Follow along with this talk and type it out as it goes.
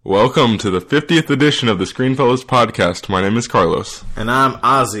Welcome to the 50th edition of the Screenfellows podcast. My name is Carlos. And I'm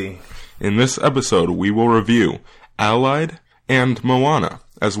Ozzy. In this episode, we will review Allied and Moana,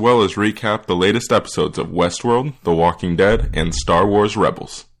 as well as recap the latest episodes of Westworld, The Walking Dead, and Star Wars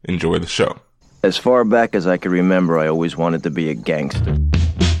Rebels. Enjoy the show. As far back as I can remember, I always wanted to be a gangster.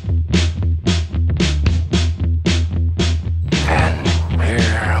 And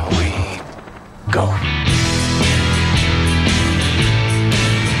here we go.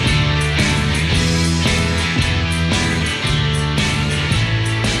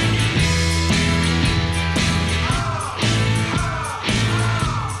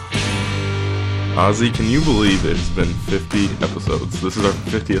 Ozzy, can you believe it's been 50 episodes? This is our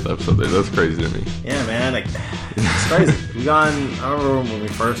 50th episode. That's crazy to me. Yeah, man. It's crazy. I remember when we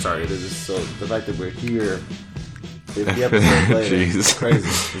first started. So the fact that we're here 50 episodes later. Jeez. It's crazy.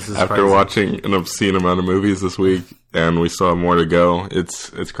 This is After crazy. watching an obscene amount of movies this week, and we still have more to go,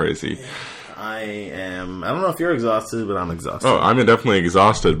 it's crazy. I don't know if you're exhausted, but I'm exhausted. Oh, I'm definitely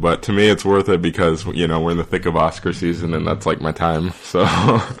exhausted, but to me it's worth it because, you know, we're in the thick of Oscar season and that's like my time. So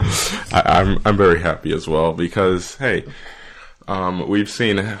I'm very happy as well because, hey, we've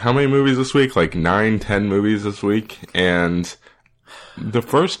seen how many movies this week? Like 9-10 movies this week. And the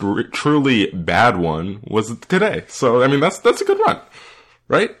first truly bad one was today. So, I mean, that's a good run,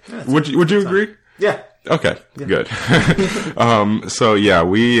 right? Yeah, would you agree? Yeah. Okay, good. So yeah,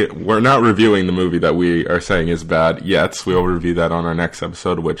 we're not reviewing the movie that we are saying is bad yet. We will review that on our next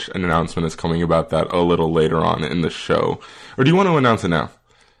episode, which an announcement is coming about that a little later on in the show. Or do you want to announce it now?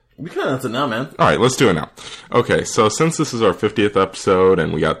 We can announce it now, man. Alright, let's do it now. Okay, so since this is our 50th episode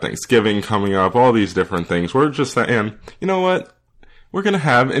and we got Thanksgiving coming up, all these different things, we're just saying, you know what? We're gonna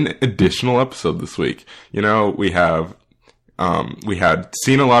have an additional episode this week. You know, we had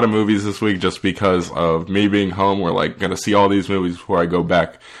seen a lot of movies this week just because of me being home. We're like going to see all these movies before I go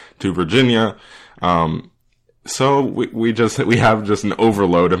back to Virginia. So we have just an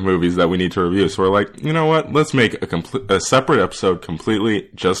overload of movies that we need to review. So we're like, you know what? Let's make a separate episode completely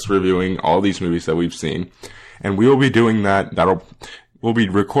just reviewing all these movies that we've seen. And we will be doing that. We'll be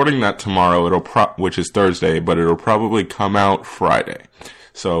recording that tomorrow. Which is Thursday, but it'll probably come out Friday.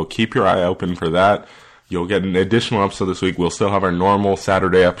 So keep your eye open for that. You'll get an additional episode this week. We'll still have our normal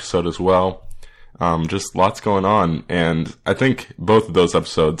Saturday episode as well. Just lots going on. And I think both of those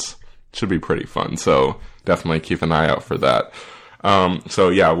episodes should be pretty fun. So definitely keep an eye out for that. So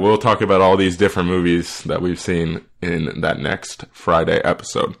yeah, we'll talk about all these different movies that we've seen in that next Friday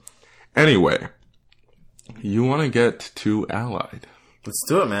episode. Anyway, you want to get to Allied. Let's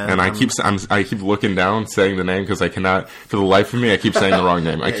do it, man. And I keep looking down, saying the name because I cannot, for the life of me, I keep saying the wrong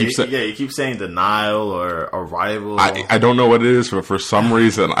name. You keep saying Denial or Arrival. I don't know what it is, but for some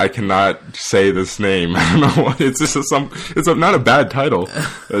reason I cannot say this name. I don't know what it's just it's not a bad title.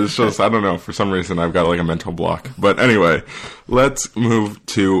 It's just I don't know, for some reason I've got like a mental block. But anyway, let's move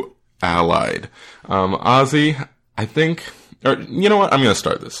to Allied. Ozzy, I think, or you know what? I'm going to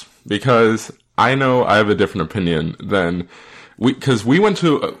start this because I know I have a different opinion than. Because we went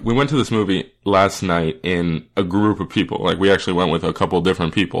to this movie last night in a group of people. Like, we actually went with a couple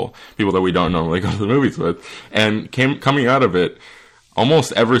different people that we don't normally go to the movies with. And coming out of it,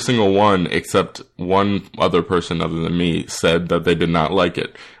 almost every single one, except one other person other than me, said that they did not like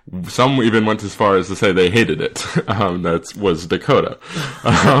it. Some even went as far as to say they hated it. That was Dakota.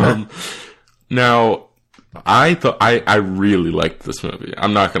 Now, I really liked this movie.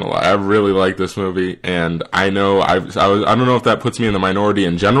 I'm not gonna lie. I really liked this movie, and I know I don't know if that puts me in the minority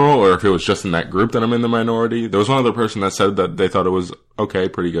in general, or if it was just in that group that I'm in the minority. There was one other person that said that they thought it was okay,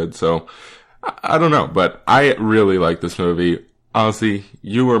 pretty good. So I don't know, but I really liked this movie. Ozzy,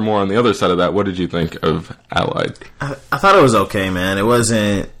 you were more on the other side of that. What did you think of Allied? I thought it was okay, man. It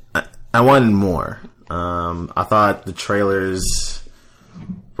wasn't. I wanted more. I thought the trailers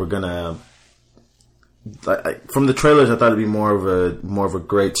were gonna. From the trailers, I thought it'd be more of a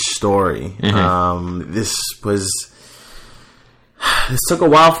great story. Mm-hmm. This took a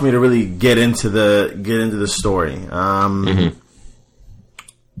while for me to really get into the story. Mm-hmm.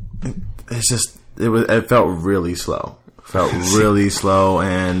 It felt really slow. Really slow,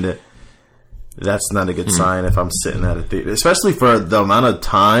 and that's not a good sign if I'm sitting at a theater, especially for the amount of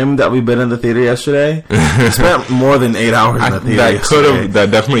time that we've been in the theater yesterday. We spent more than 8 hours in the theater.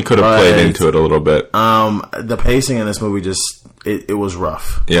 That definitely could have played into it a little bit. The pacing in this movie it was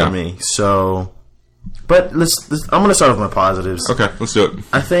rough for me. So, but let's I'm gonna start with my positives. Okay, let's do it.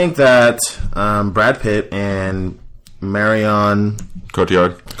 I think that Brad Pitt and Marion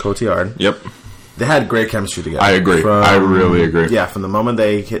Cotillard. Yep. They had great chemistry together. I agree. I really agree. Yeah, from the moment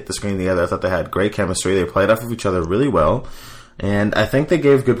they hit the screen together, I thought they had great chemistry. They played off of each other really well. And I think they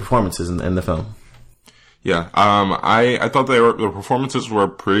gave good performances in the film. Yeah, I thought the performances were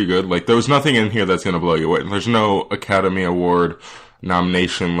pretty good. Like, there was nothing in here that's going to blow you away. There's no Academy Award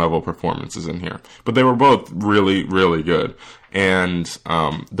nomination level performances in here, but they were both really, really good. And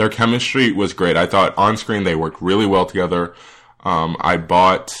their chemistry was great. I thought on screen they worked really well together. I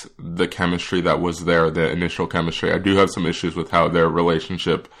bought the chemistry that was there, the initial chemistry. I do have some issues with how their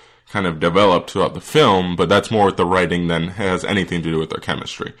relationship kind of developed throughout the film, but that's more with the writing than has anything to do with their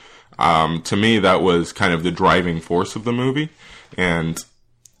chemistry. To me, that was kind of the driving force of the movie, and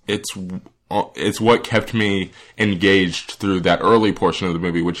it's what kept me engaged through that early portion of the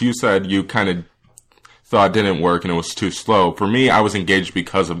movie, which you said you kind of thought didn't work and it was too slow. For me, I was engaged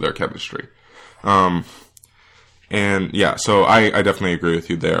because of their chemistry. And yeah, so I definitely agree with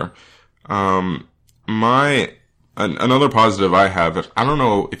you there. Another positive I have, I don't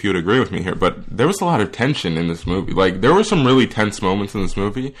know if you would agree with me here, but there was a lot of tension in this movie. Like, there were some really tense moments in this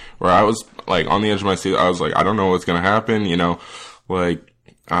movie where I was, like, on the edge of my seat. I was like, I don't know what's going to happen, you know, like,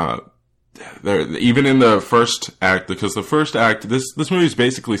 even in the first act, because the first act, this movie is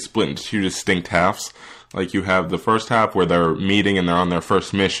basically split into two distinct halves. Like, you have the first half where they're meeting and they're on their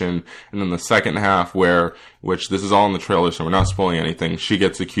first mission, and then the second half which this is all in the trailer, so we're not spoiling anything, she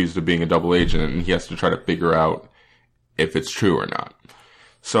gets accused of being a double agent, and he has to try to figure out if it's true or not.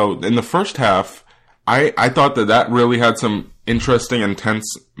 So, in the first half, I thought that really had some interesting, intense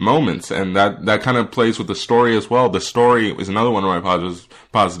moments, and that kind of plays with the story as well. The story is another one of my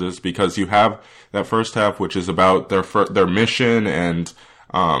positives, because you have that first half, which is about their mission, and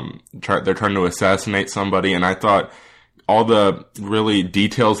they're trying to assassinate somebody, and I thought all the really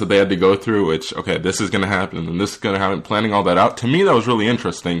details that they had to go through, which, okay, this is going to happen, and this is going to happen, planning all that out, to me that was really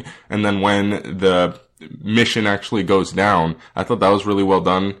interesting. And then when the mission actually goes down, I thought that was really well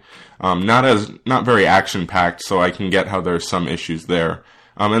done. Not very action-packed, so I can get how there's some issues there.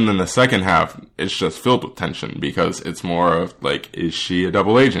 And then the second half, it's just filled with tension, because it's more of, like, is she a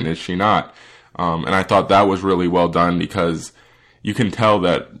double agent? Is she not? And I thought that was really well done, because you can tell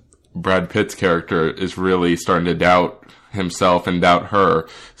that Brad Pitt's character is really starting to doubt himself and doubt her.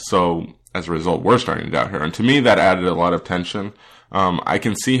 So as a result, we're starting to doubt her. And to me, that added a lot of tension. I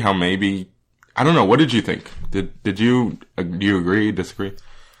can see how maybe, I don't know, what did you think? Do you agree, disagree?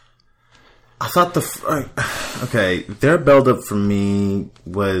 I thought their build-up for me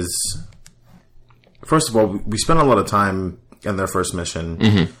was, first of all, we spent a lot of time in their first mission.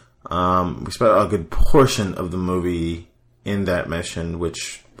 Mm-hmm. We spent a good portion of the movie in that mission,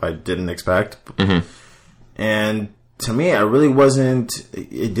 which I didn't expect. Mm-hmm. And to me,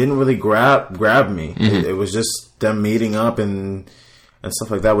 it didn't really grab me. Mm-hmm. It was just them meeting up and stuff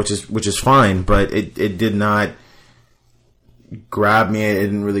like that, which is fine, but it did not grab me. It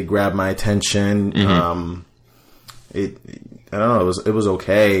didn't really grab my attention. Mm-hmm. I don't know, it was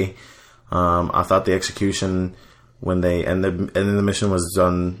okay. I thought the execution when the mission was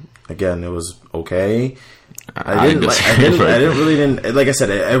done, again, it was okay. I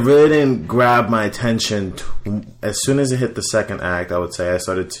really didn't grab my attention. As soon as it hit the second act, I would say I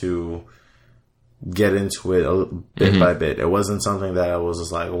started to get into it bit by bit. It wasn't something that I was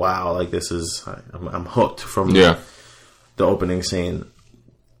just like, wow, like I'm hooked from the opening scene.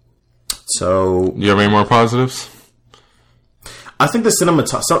 So, do you have any more positives? I think the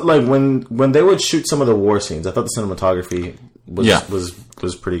cinematography, like when they would shoot some of the war scenes, I thought the cinematography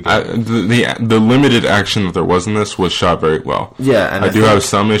was pretty good. The limited action that there was in this was shot very well. Yeah, and I do have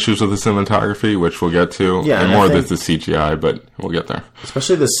some issues with the cinematography, which we'll get to. Yeah, and more with the CGI, but we'll get there.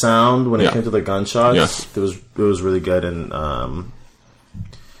 Especially the sound when it came to the gunshots. Yes, it was really good, and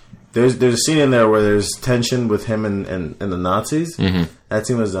there's a scene in there where there's tension with him and the Nazis. Mm-hmm. That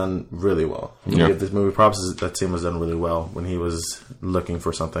scene was done really well. Give this movie props. That scene was done really well when he was looking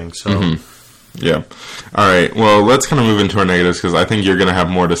for something. So. Mm-hmm. Yeah. All right. Well, let's kind of move into our negatives, because I think you're going to have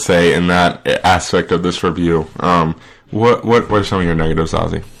more to say in that aspect of this review. What are some of your negatives,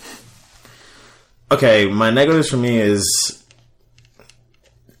 Ozzy? Okay, my negatives for me is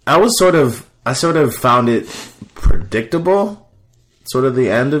I sort of found it predictable, sort of the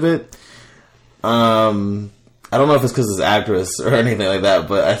end of it. I don't know if it's because it's actress or anything like that,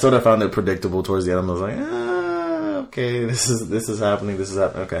 but I sort of found it predictable towards the end. I was like, okay, this is happening.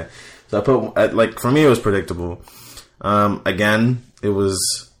 Okay. So I put, for me, it was predictable. Again, it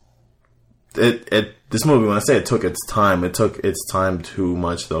was, this movie, when I say it took its time too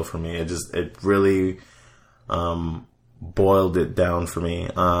much though for me. It really, boiled it down for me.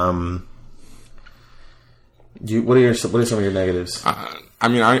 What are some of your negatives? I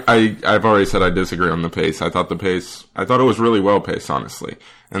mean, I've already said I disagree on the pace. I thought it was really well paced, honestly.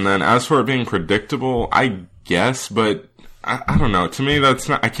 And then as for it being predictable, I guess, but I don't know. To me, that's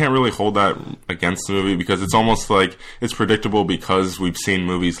not. I can't really hold that against the movie because it's almost like it's predictable because we've seen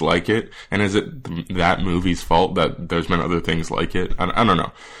movies like it. And is it that movie's fault that there's been other things like it? I don't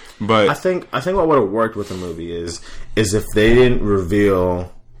know. But I think what would have worked with the movie is if they didn't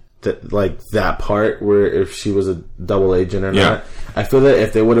reveal that part where if she was a double agent or not. I feel that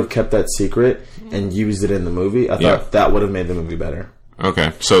if they would have kept that secret and used it in the movie, I thought that would have made the movie better.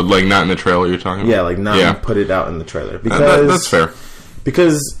 Okay, so like not in the trailer you're talking about? Yeah, like not put it out in the trailer. Because that's fair.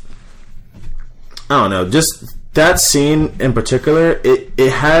 Because I don't know, just that scene in particular,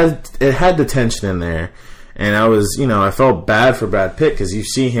 it had the tension in there, and I felt bad for Brad Pitt because you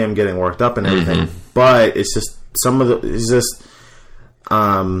see him getting worked up and everything, but it's just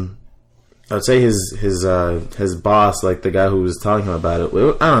I would say his boss, like the guy who was telling him about it.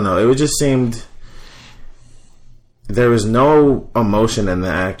 I don't know. It just seemed there was no emotion in the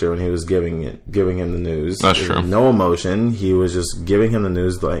actor when he was giving him the news. That's true. No emotion. He was just giving him the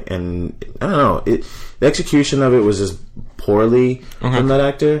news, and I don't know. The execution of it was just poorly from that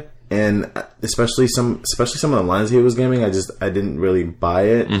actor, and especially some of the lines he was giving. I didn't really buy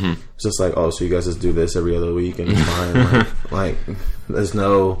it. It's just like, oh, so you guys just do this every other week and it's fine. like there's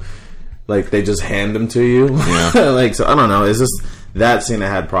no. Like, they just hand them to you. Yeah. So, I don't know. It's just that scene I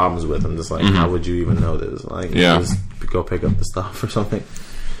had problems with. I'm just like, how would you even know this? Like, just go pick up the stuff or something.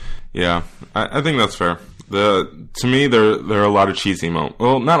 Yeah. I think that's fair. To me, there are a lot of cheesy moments.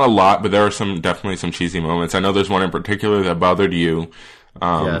 Well, not a lot, but there are definitely some cheesy moments. I know there's one in particular that bothered you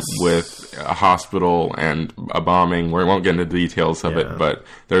with a hospital and a bombing. We won't get into the details of it, but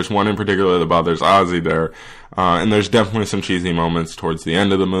there's one in particular that bothers Ozzy there. And there's definitely some cheesy moments towards the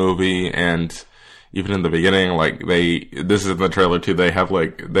end of the movie, and even in the beginning, like this is in the trailer too, they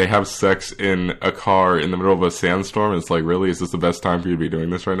have sex in a car in the middle of a sandstorm. It's like, really? Is this the best time for you to be doing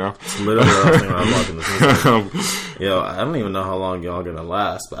this right now? It's literally what I was thinking when I was watching this movie. I don't even know how long y'all gonna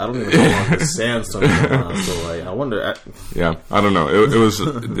last, but I don't even know how long the sandstorm is gonna last. So, I wonder. Yeah, I don't know. It was,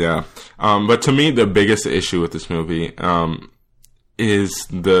 yeah. But to me, the biggest issue with this movie, is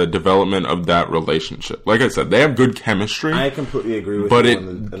the development of that relationship. Like I said, they have good chemistry. I completely agree with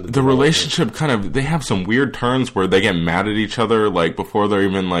you. But the relationship they have some weird turns where they get mad at each other, like, before they're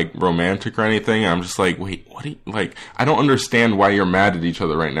even, like, romantic or anything. I'm just like, wait, what I don't understand why you're mad at each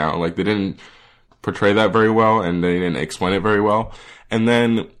other right now. Like, they didn't portray that very well, and they didn't explain it very well. And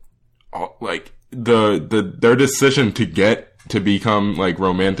then, like, their decision to become, like,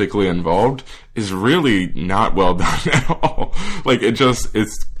 romantically involved is really not well done at all. Like, it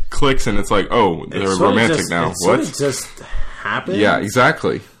clicks and it's like, oh, they're romantic now. What? It just happened? Yeah,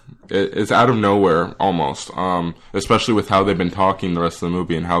 exactly. It's out of nowhere, almost. Especially with how they've been talking the rest of the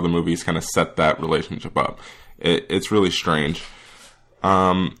movie and how the movie's kind of set that relationship up. It's really strange.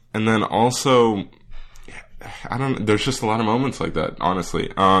 And then also, there's just a lot of moments like that,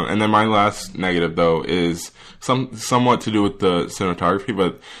 honestly. And then my last negative, though, is somewhat to do with the cinematography,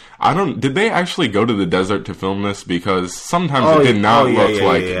 but did they actually go to the desert to film this? Because sometimes it did not look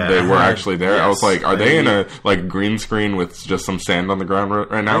like they were actually there. Yes. I was like, are they in a, like, green screen with just some sand on the ground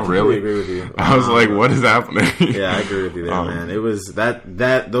right now? Really? I agree with you. I was like, what is happening? Yeah, I agree with you there, man. It was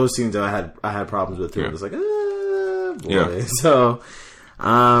those scenes I had problems with too. Yeah. It was like, boy. Yeah. So,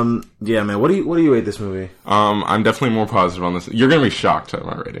 yeah, man. What do you rate this movie? I'm definitely more positive on this. You're gonna be shocked at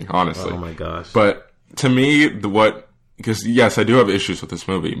my rating, honestly. Oh my gosh. But to me, because yes, I do have issues with this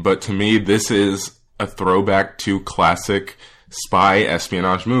movie, but to me, this is a throwback to classic spy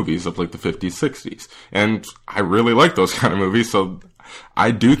espionage movies of, like, the 50s, 60s. And I really like those kind of movies, so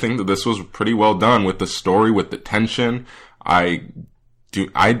I do think that this was pretty well done with the story, with the tension. I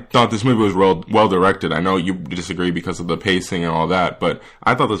thought this movie was well directed. I know you disagree because of the pacing and all that, but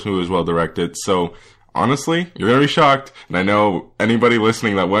I thought this movie was well directed. So honestly, you're going to be shocked. And I know anybody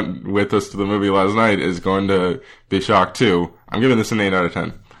listening that went with us to the movie last night is going to be shocked too. I'm giving this an 8 out of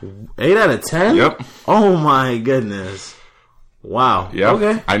 10. 8 out of 10? Yep. Oh my goodness. Wow. Yep.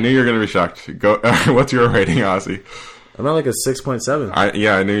 Okay. I knew you were going to be shocked. Go. What's your rating, Ozzy? I'm at like a 6.7.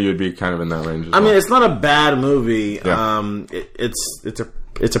 I knew you'd be kind of in that range. I mean, it's not a bad movie. Yeah.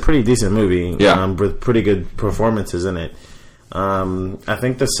 It's a pretty decent movie. Yeah. With pretty good performances in it. I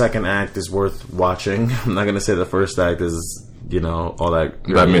think the second act is worth watching. I'm not gonna say the first act is, all that.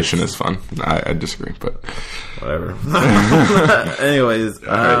 That mission is fun. I disagree, but whatever. Anyways,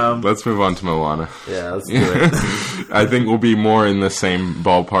 right, let's move on to Moana. Yeah, let's do it. I think we'll be more in the same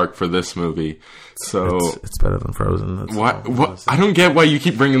ballpark for this movie. So It's better than Frozen. That's all I'm gonna what? say. I don't get why you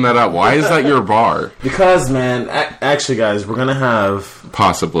keep bringing that up. Why is that your bar? Because, man, actually, guys, we're gonna have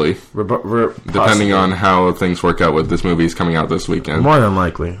Possibly, depending on how things work out with this movie's coming out this weekend. more than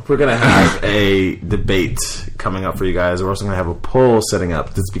likely, we're gonna have a debate coming up for you guys. We're also gonna have a poll setting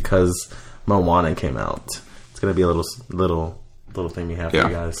up. That's because Moana came out. It's gonna be a little thing we have for Yeah.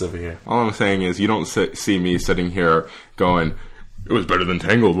 you guys over here. All I'm saying is, you don't see me sitting here going, "It was better than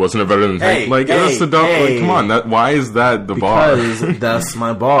Tangled, wasn't it? Better than Tangled?" That's the dumb. Like, come on, why is that the bar? Because that's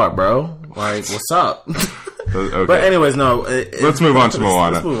my bar, bro. Like, what's up? Okay. But anyways, no. Let's move on to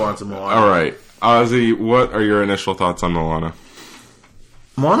Moana. Let's move on to Moana. All right, Ozzy, what are your initial thoughts on Moana?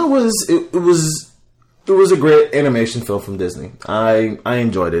 Moana was a great animation film from Disney. I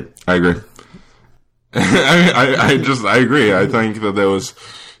enjoyed it. I agree. I agree. I think that there was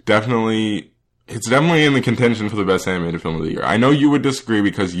it's definitely in the contention for the best animated film of the year. I know you would disagree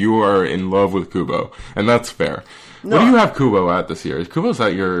because you are in love with Kubo, and that's fair. No. What do you have Kubo at this year? Is Kubo's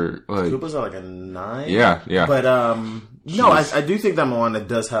at your like? Kubo's at like a 9. Yeah. But no, I do think that Moana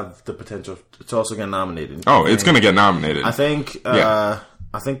does have the potential to also get nominated. Oh, it's going to get nominated. I think. Yeah.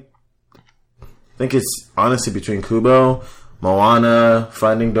 I think it's honestly between Kubo, Moana,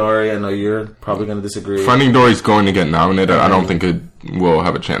 Finding Dory. I know you're probably going to disagree. Finding Dory's going to get nominated. I don't think it will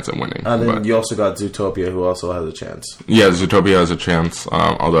have a chance at winning. And then but- you also got Zootopia, who also has a chance. Yeah, Zootopia has a chance,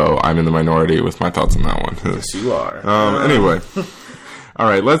 although I'm in the minority with my thoughts on that one. Yes, you are. Anyway. All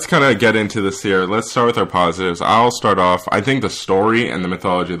right, let's kind of get into this here. Let's start with our positives. I'll start off. I think the story and the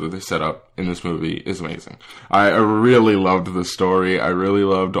mythology that they set up in this movie is amazing. I really loved the story. I really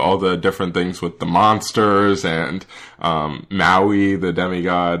loved all the different things with the monsters and Maui, the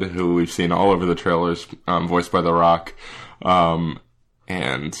demigod, who we've seen all over the trailers, voiced by The Rock.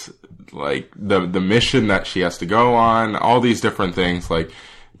 And like the mission that she has to go on, all these different things. Like,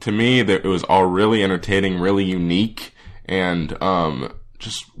 to me, it was all really entertaining, really unique, and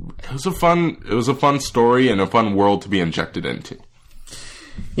it was a fun story and a fun world to be injected into.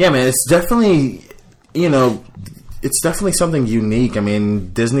 Yeah, man, it's definitely, it's definitely something unique. I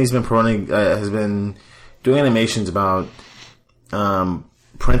mean, Disney's been has been doing animations about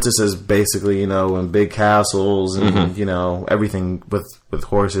princesses, basically, in big castles and everything with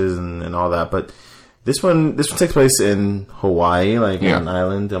horses and all that. But this one takes place in Hawaii, like an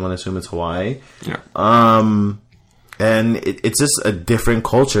island. I'm gonna assume it's Hawaii. Yeah. And it's just a different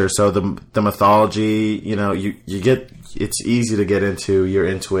culture. So the mythology, you get, it's easy to get into. You're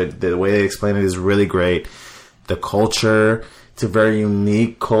into it. The way they explain it is really great. The culture, it's a very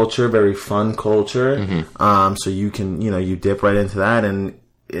unique culture, very fun culture. Mm-hmm. So you can, you dip right into that, and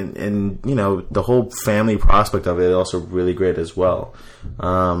the whole family prospect of it is also really great as well.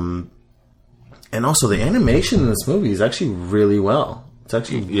 And also the animation in this movie is actually really well. It's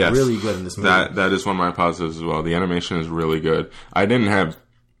actually really good in this movie. That is one of my positives as well. The animation is really good. I didn't have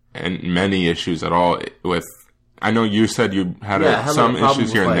many issues at all with. I know you said you had some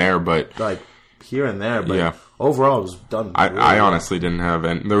issues here and there, but here and there. But yeah. Overall, it was done. I well. honestly didn't have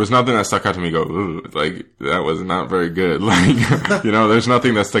any. There was nothing that stuck out to me. Go, ooh, like that was not very good. Like there's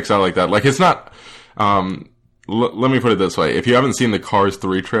nothing that sticks out like that. Like, it's not. Let me put it this way. If you haven't seen the Cars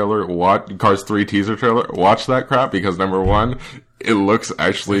 3 trailer, Cars 3 teaser trailer, watch that crap, because number one, it looks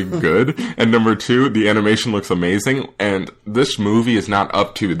actually good. And number two, the animation looks amazing. And this movie is not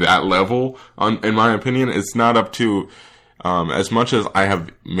up to that level. In my opinion, it's not up to, as much as I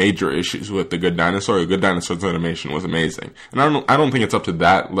have major issues with The Good Dinosaur. The Good Dinosaur's animation was amazing. And I don't think it's up to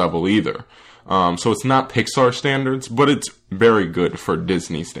that level either. So it's not Pixar standards, but it's very good for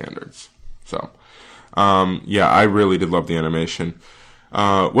Disney standards. So, I really did love the animation.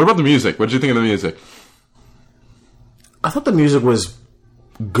 What about the music? What did you think of the music? I thought the music was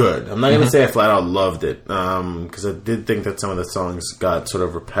good. I'm not going to say I flat out loved it, because I did think that some of the songs got sort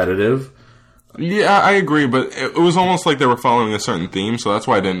of repetitive. Yeah, I agree, but it was almost like they were following a certain theme, so that's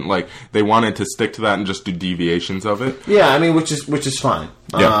why I didn't they wanted to stick to that and just do deviations of it. Yeah, I mean, which is fine.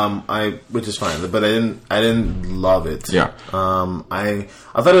 Yeah. Which is fine, but I didn't love it. Yeah. I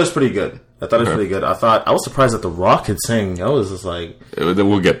thought it was pretty good. I thought it was pretty good. I was surprised that The Rock could sing. I was just like,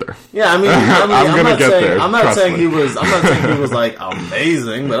 we'll get there. yeah. I mean, I'm gonna get there. I'm not saying me. he was. I'm not saying he was like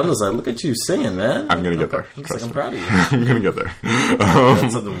amazing, but I'm just like, look at you singing, man. I'm gonna get there. I'm proud of you. I'm gonna get there.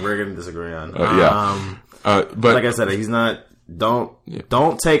 That's something we're gonna disagree on. But like I said, he's not.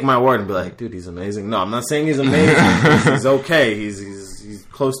 Don't take my word and be like, dude, he's amazing. No, I'm not saying he's amazing. he's okay. He's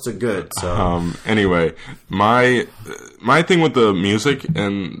close to good. So anyway, my thing with the music,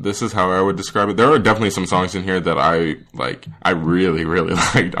 and this is how I would describe it. There are definitely some songs in here that I really, really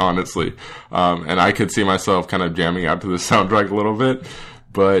liked, honestly. And I could see myself kind of jamming out to the soundtrack a little bit.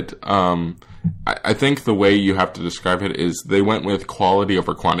 But I think the way you have to describe it is they went with quality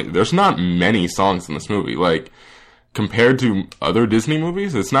over quantity. There's not many songs in this movie. Like, compared to other Disney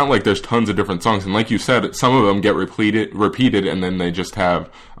movies, it's not like there's tons of different songs. And like you said, some of them get repeated, and then they just have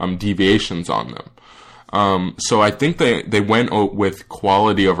deviations on them. So I think they went with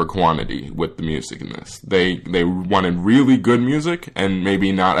quality over quantity with the music in this. They wanted really good music and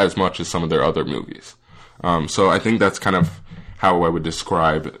maybe not as much as some of their other movies. So I think that's kind of how I would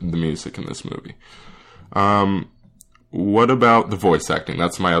describe the music in this movie. What about the voice acting?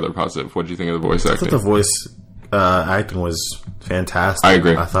 That's my other positive. What do you think of the voice acting? I thought the voice acting was fantastic. I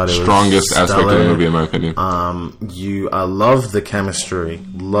agree. I thought it strongest was aspect of the movie, in my opinion. I love the chemistry.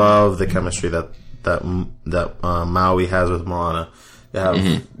 Love the chemistry that Maui has with Moana. They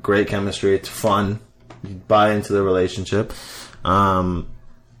have great chemistry. It's fun. You buy into the relationship. And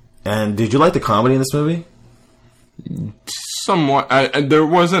did you like the comedy in this movie? Somewhat. There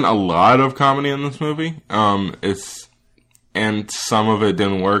wasn't a lot of comedy in this movie. And some of it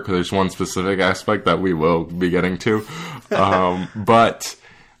didn't work. There's one specific aspect that we will be getting to. But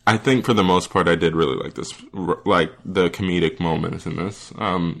I think for the most part, I did really like this, like the comedic moments in this.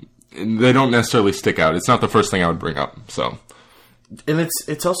 They don't necessarily stick out. It's not the first thing I would bring up. So, and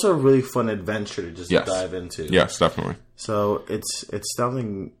it's also a really fun adventure to just dive into. Yes, definitely. So it's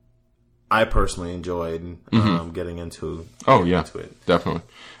something I personally enjoyed getting into. Into it. Definitely.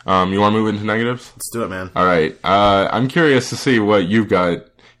 You want to move into negatives? Let's do it, man. All right. I'm curious to see what you've got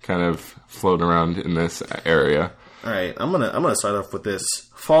kind of floating around in this area. All right. I'm gonna start off with this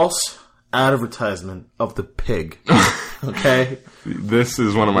false advertisement of the pig. Okay. This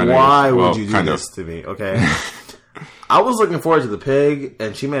is one of my negatives. Why would you do this to me? Okay. I was looking forward to the pig,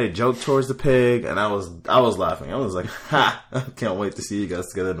 and she made a joke towards the pig, and I was laughing. I was like, "Ha! I can't wait to see you guys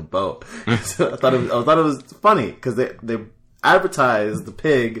together in a boat." So I thought it was funny because they advertised the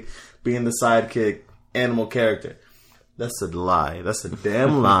pig being the sidekick animal character. That's a lie. That's a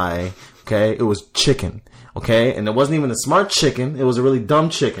damn lie. Okay, it was chicken. Okay, and it wasn't even a smart chicken. It was a really dumb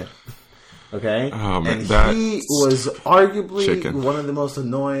chicken. Okay, man, and he was arguably one of the most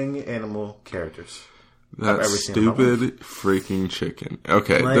annoying animal characters. That stupid freaking chicken.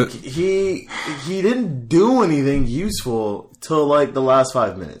 Okay. Like, he didn't do anything useful till like the last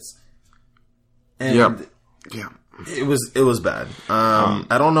 5 minutes. And yeah. It was bad.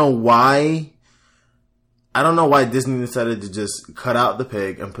 I don't know why Disney decided to just cut out the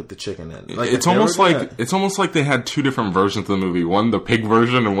pig and put the chicken in. Like, it's almost like they had two different versions of the movie. One the pig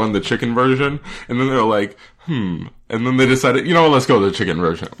version and one the chicken version. And then they're like, And then they decided, let's go with the chicken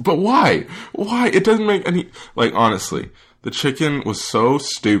version. But why? Why? It doesn't make any... Like, honestly, the chicken was so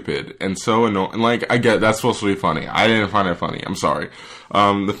stupid and so annoying. Like, I get that's supposed to be funny. I didn't find it funny. I'm sorry.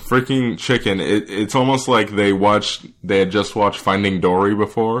 The freaking chicken, it's almost like they had just watched Finding Dory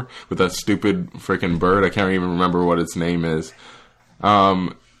before with that stupid freaking bird. I can't even remember what its name is.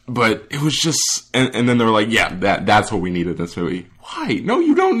 But it was just, and then they were like, yeah, that's what we need in this movie. Why? No,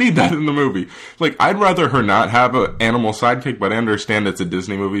 you don't need that in the movie. Like, I'd rather her not have an animal sidekick, but I understand it's a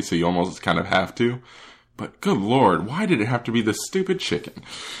Disney movie, so you almost kind of have to. But good Lord, why did it have to be this stupid chicken?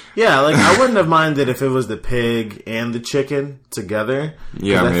 Yeah, like, I wouldn't have minded if it was the pig and the chicken together.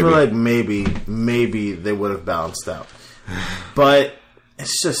 Yeah, maybe. I feel like maybe they would have balanced out. But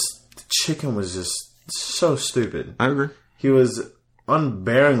it's just, the chicken was just so stupid. I agree. He was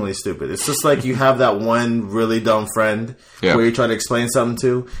unbearingly stupid. It's just like you have that one really dumb friend where you try to explain something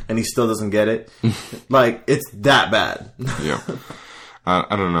to and he still doesn't get it. Like, it's that bad. Yeah.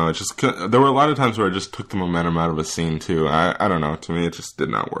 I don't know. It just, there were a lot of times where I just took the momentum out of a scene too. I don't know. To me, it just did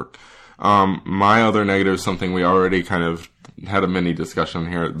not work. My other negative is something we already kind of had a mini discussion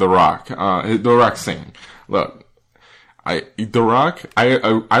here. The Rock. The Rock singing. Look. I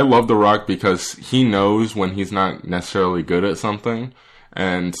love The Rock because he knows when he's not necessarily good at something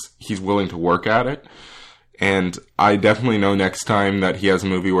and he's willing to work at it. And I definitely know next time that he has a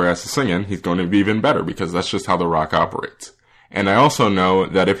movie where he has to sing in, he's going to be even better because that's just how The Rock operates. And I also know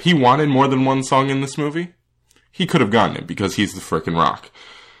that if he wanted more than one song in this movie, he could have gotten it because he's the frickin' Rock.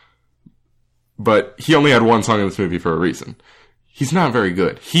 But he only had one song in this movie for a reason. He's not very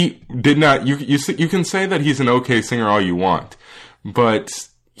good. He did not. You can say that he's an okay singer all you want, but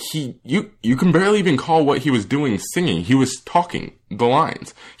you can barely even call what he was doing singing. He was talking the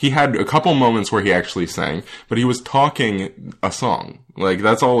lines. He had a couple moments where he actually sang, but he was talking a song. Like,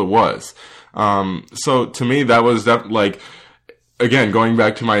 that's all it was. So to me, that was like, again, going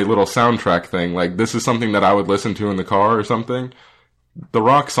back to my little soundtrack thing. Like, this is something that I would listen to in the car or something. The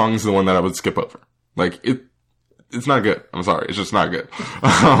Rock song is the one that I would skip over. Like, it's not good. I'm sorry. It's just not good.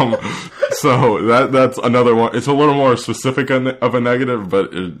 So that's another one. It's a little more specific of a negative,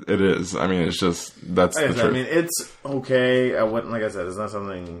 but it is. I mean, it's just that's the truth. I mean, it's okay. I wouldn't, like I said, it's not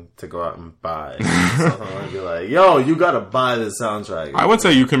something to go out and buy. It's something I would be like, yo, you gotta buy the soundtrack. I would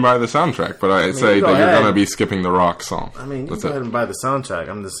say you can buy the soundtrack, but I say that you're gonna be skipping the Rock song. I mean, you go ahead and buy the soundtrack.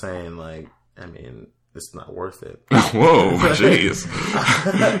 I'm just saying, like, I mean, it's not worth it. Whoa, jeez.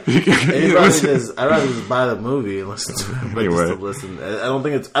 I'd rather just buy the and listen to it. But anyway. Just to listen. I don't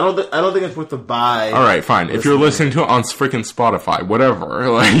think it's worth to buy. All right, fine. If you're listening to it on freaking Spotify, whatever,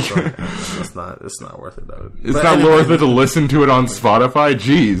 like it's not worth it though. It's not worth it to listen to it on Spotify.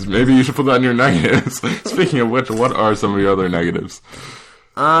 Jeez, maybe you should put that in your negatives. Speaking of which, what are some of your other negatives?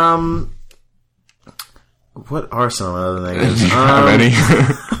 What are some other negatives? Do you have any?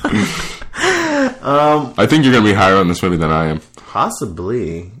 I think you're going to be higher on this movie than I am.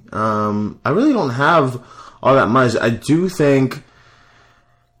 Possibly. I really don't have all that much. I do think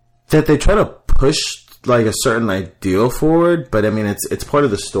that they try to push like a certain ideal forward, but I mean it's part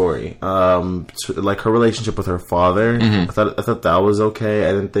of the story. Like her relationship with her father. Mm-hmm. I thought that was okay.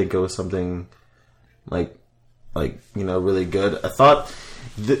 I didn't think it was something like really good. I thought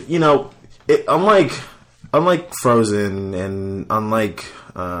unlike Frozen and unlike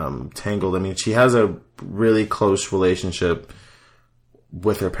Tangled, I mean, she has a really close relationship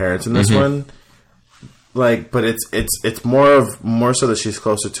with her parents in this one. Like, but it's more so that she's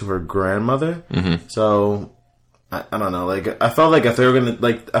closer to her grandmother. Mm-hmm. So I don't know. Like, I felt like if they were gonna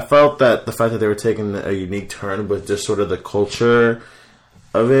I felt that the fact that they were taking a unique turn with just sort of the culture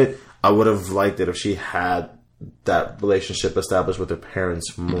of it, I would have liked it if she had that relationship established with her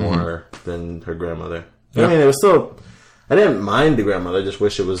parents more than her grandmother. Yeah. I mean, it was still. I didn't mind the grandmother. I just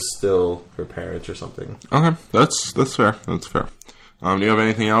wish it was still her parents or something. Okay, that's fair. That's fair. Do you have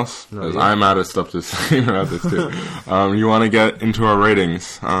anything else? Because I'm out of stuff to say about this too. You want to get into our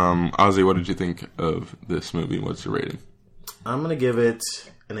ratings? Ozzy, what did you think of this movie? What's your rating? I'm gonna give it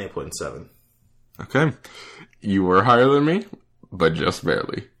an 8.7. Okay, you were higher than me, but just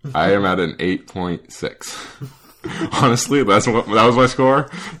barely. I am at an 8.6. Honestly, that was my score.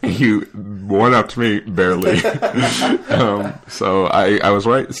 You won up to me barely. So I was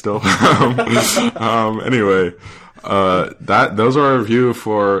right still. Anyway, that was our review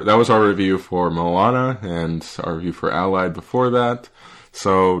for Moana and our review for Allied before that.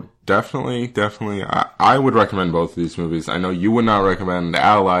 So definitely, I would recommend both of these movies. I know you would not recommend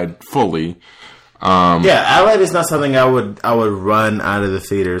Allied fully. Allied is not something I would run out of the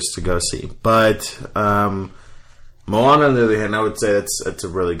theaters to go see, but Moana, on the other hand, I would say it's a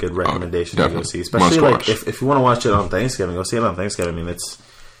really good recommendation to go see. Especially like if you want to watch it on Thanksgiving, go see it on Thanksgiving. I mean, it's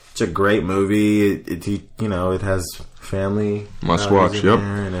a great movie. It has family must watch. Yep,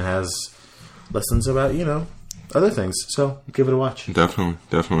 and it has lessons about other things. So give it a watch.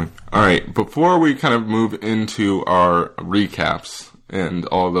 Definitely. All right, before we kind of move into our recaps and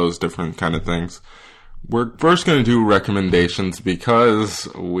all those different kind of things, we're first going to do recommendations because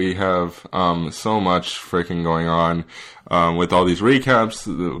we have so much freaking going on with all these recaps,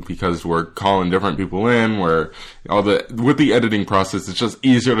 because we're calling different people in, with the editing process, it's just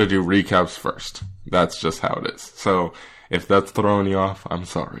easier to do recaps first. That's just how it is. So if that's throwing you off, I'm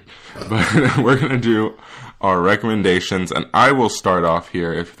sorry. But we're going to do our recommendations, and I will start off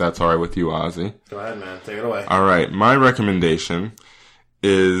here if that's all right with you, Ozzy. Go ahead, man. Take it away. All right. My recommendation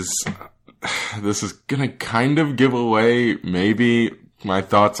is... This is going to kind of give away maybe my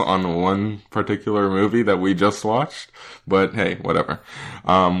thoughts on one particular movie that we just watched, but hey, whatever.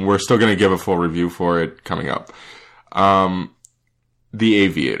 We're still going to give a full review for it coming up. The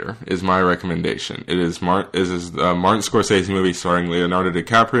Aviator is my recommendation. It is Martin Scorsese movie starring Leonardo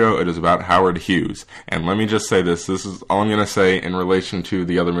DiCaprio. It is about Howard Hughes. And let me just say this is all I'm going to say in relation to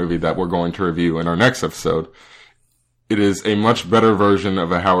the other movie that we're going to review in our next episode. It is a much better version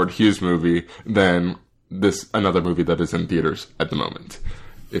of a Howard Hughes movie than another movie that is in theaters at the moment.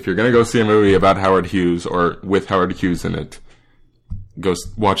 If you're going to go see a movie about Howard Hughes or with Howard Hughes in it, go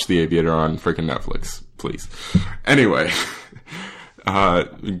watch The Aviator on freaking Netflix, please. Anyway,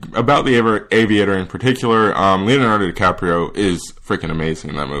 about The Aviator in particular, Leonardo DiCaprio is freaking amazing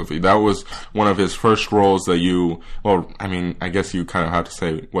in that movie. That was one of his first roles that I guess you kind of have to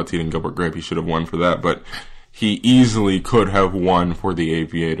say What's Eating Gilbert Grape, he should have won for that, but he easily could have won for The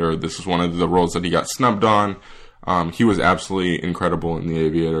Aviator. This is one of the roles that he got snubbed on. He was absolutely incredible in The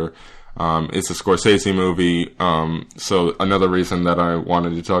Aviator. It's a Scorsese movie, so another reason that I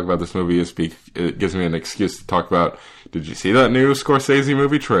wanted to talk about this movie is it gives me an excuse to talk about, did you see that new Scorsese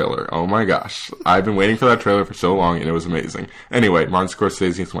movie trailer? Oh my gosh. I've been waiting for that trailer for so long, and it was amazing. Anyway, Martin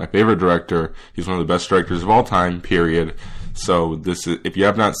Scorsese is my favorite director. He's one of the best directors of all time, period. So if you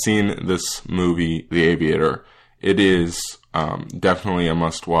have not seen this movie, The Aviator, it is definitely a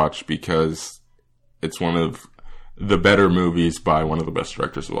must-watch because it's one of the better movies by one of the best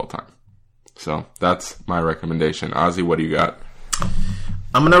directors of all time. So that's my recommendation. Ozzy, what do you got?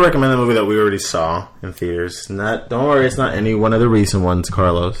 I'm going to recommend a movie that we already saw in theaters. Don't worry, it's not any one of the recent ones,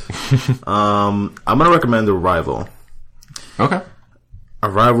 Carlos. I'm going to recommend Arrival. Okay.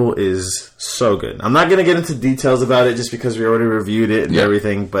 Arrival is so good. I'm not going to get into details about it just because we already reviewed it and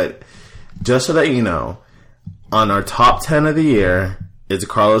everything, but just so that you know, on our top 10 of the year, it's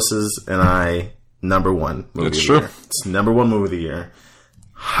Carlos's and I number one movie It's of the true. year. It's number one movie of the year.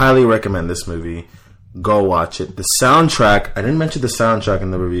 Highly recommend this movie. Go watch it. The soundtrack, I didn't mention the soundtrack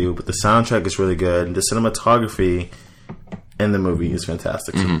in the review, but the soundtrack is really good. The cinematography in the movie is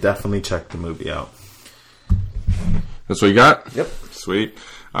fantastic. So definitely check the movie out. That's what you got? Yep. Sweet.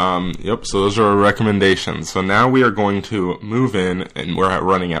 So those are our recommendations. So now we are going to move in, and we're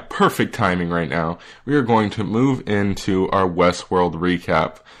running at perfect timing right now. We are going to move into our Westworld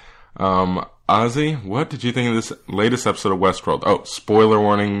recap. Ozzy, what did you think of this latest episode of Westworld? Oh, spoiler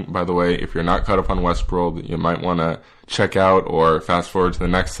warning, by the way, if you're not caught up on Westworld, you might want to check out or fast forward to the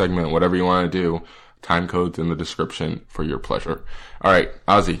next segment, whatever you want to do. Time codes in the description for your pleasure. All right,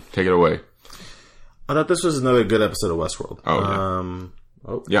 Ozzy, take it away. I thought this was another good episode of Westworld.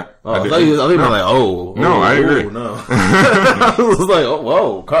 Yeah. I thought you were like, No, I agree. No. I was like, oh,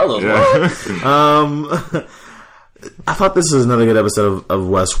 whoa, Carlos, what? I thought this was another good episode of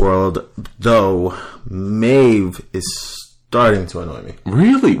Westworld, though Maeve is starting to annoy me.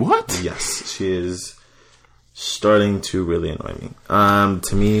 Really? What? Yes, she is starting to really annoy me.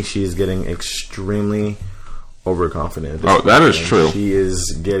 To me, she is getting extremely overconfident. Oh, that is true. She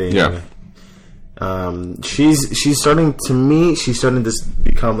is getting... Yeah. She's starting to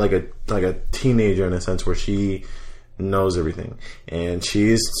become like a teenager in a sense where she knows everything, and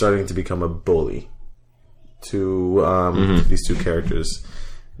she's starting to become a bully to these two characters.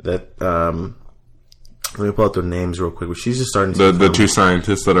 That let me pull out their names real quick. But she's just starting to the two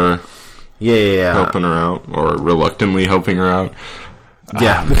scientists that are helping her out or reluctantly helping her out.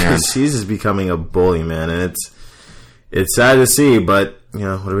 Yeah, because she's just becoming a bully, man, and it's sad to see, but what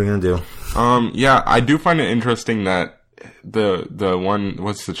are we gonna do? Yeah, I do find it interesting that the one,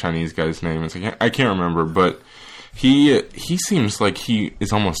 what's the Chinese guy's name? I can't remember, but he seems like he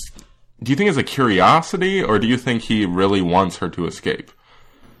is almost. Do you think it's a curiosity, or do you think he really wants her to escape,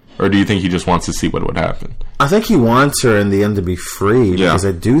 or do you think he just wants to see what would happen? I think he wants her in the end to be free because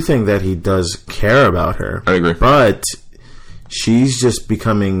I do think that he does care about her. I agree, but she's just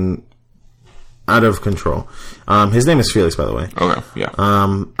becoming out of control. His name is Felix, by the way. Okay, yeah.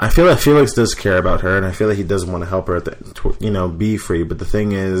 I feel that Felix does care about her, and I feel that he does want to help her, be free. But the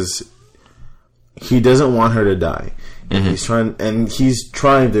thing is, he doesn't want her to die. And he's trying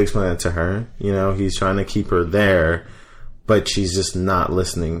to explain that to her. He's trying to keep her there, but she's just not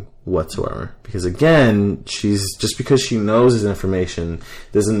listening whatsoever. Because again, just because she knows his information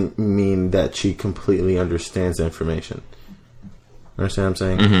doesn't mean that she completely understands the information. Understand what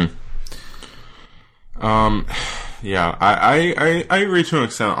I'm saying? Yeah, I agree to an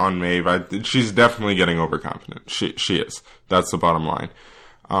extent on Maeve. She's definitely getting overconfident. She is. That's the bottom line.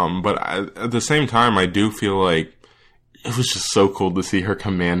 But at the same time, I do feel like it was just so cool to see her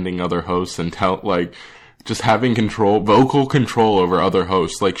commanding other hosts and just having vocal control over other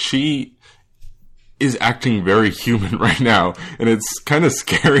hosts. Like, she is acting very human right now, and it's kind of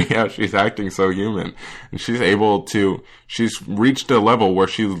scary how she's acting so human. And she's reached a level where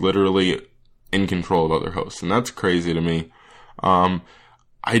she's literally in control of other hosts, and that's crazy to me.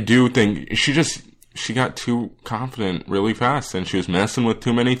 I do think she got too confident really fast, and she was messing with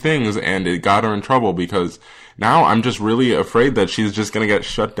too many things, and it got her in trouble because now I'm just really afraid that she's just going to get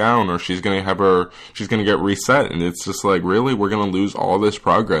shut down, or she's going to get reset, and it's just like, really, we're going to lose all this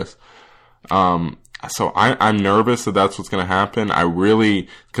progress. So I'm nervous that that's what's going to happen. Do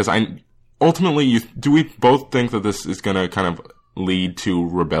we both think that this is going to kind of lead to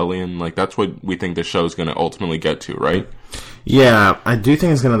rebellion? Like, that's what we think the show is going to ultimately get to, right? Yeah, I do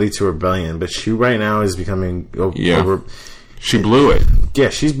think it's going to lead to rebellion, but she right now is becoming she blew it. Yeah,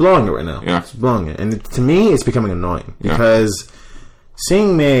 she's blowing it right now. Yeah. She's blowing it. And to me, it's becoming annoying because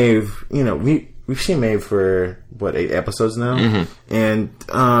seeing Maeve, we've seen Maeve for 8 episodes now, and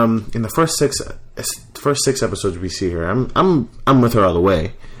in the first six episodes we see her, I'm with her all the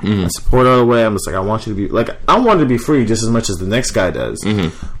way. I support her all the way. I'm just like, I want you to be I want her to be free just as much as the next guy does,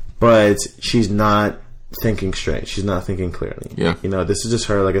 but she's not thinking straight. She's not thinking clearly. Yeah, this is just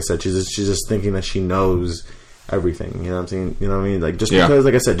her. Like I said, she's just thinking that she knows everything. You know what I'm saying? You know what I mean? Like, just because,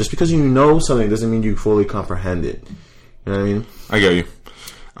 like I said, just because you know something doesn't mean you fully comprehend it. You know what I mean? I get you.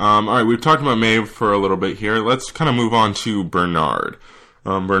 All right, we've talked about Maeve for a little bit here. Let's kind of move on to Bernard.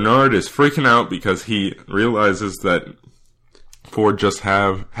 Bernard is freaking out because he realizes that Ford just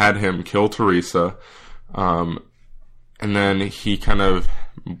had him kill Teresa. And then he kind of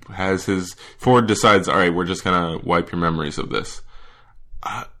has Ford decides, all right, we're just going to wipe your memories of this.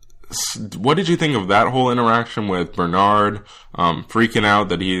 What did you think of that whole interaction with Bernard freaking out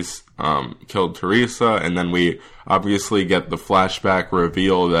that he's killed Teresa, and then we obviously get the flashback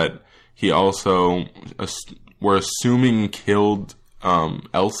reveal that he also, we're assuming, killed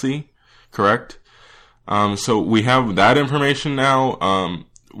Elsie, correct? So we have that information now.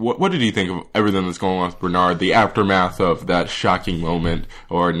 What did you think of everything that's going on with Bernard, the aftermath of that shocking moment,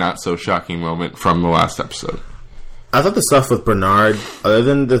 or not so shocking moment from the last episode? I thought the stuff with Bernard, other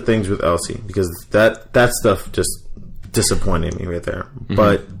than the things with Elsie, because that stuff just disappointed me right there. Mm-hmm.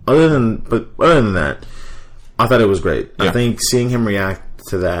 But other than that, I thought it was great. Yeah. I think seeing him react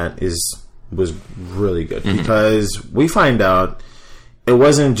to that was really good, because we find out it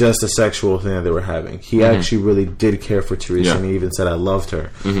wasn't just a sexual thing that they were having. He actually really did care for Teresa, and he even said, "I loved her."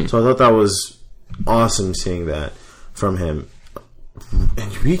 So I thought that was awesome seeing that from him.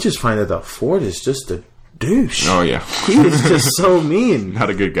 And we just find out that Ford is just a douche. Oh yeah, he is just so mean. Not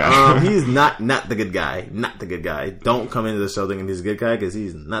a good guy. He's not the good guy. Not the good guy. Don't come into the show thinking he's a good guy, because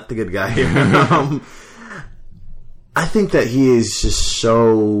he's not the good guy here. I think that he is just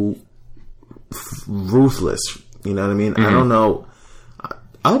so ruthless. You know what I mean? I don't know.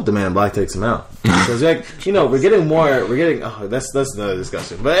 I hope the Man in Black takes him out, because we're getting more. We're getting. Oh, that's another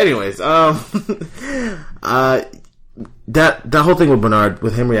discussion. But anyways, that whole thing with Bernard,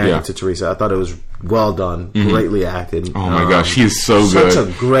 with him reacting to Teresa, I thought it was well done, greatly acted. Oh my gosh, he's so good. Such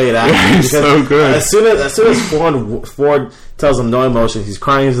a great actor. Yeah, he's so good. As soon as Ford tells him no emotion, he's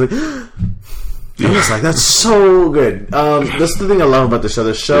crying. He's like, he's like, that's so good. That's the thing I love about the show.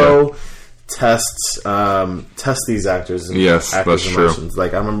 The show tests these actors and actors' emotions.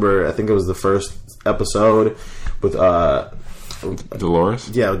 Like, I think it was the first episode with Dolores.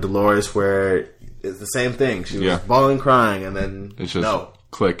 Yeah, with Dolores, where it's the same thing. She was bawling, crying, and then it's just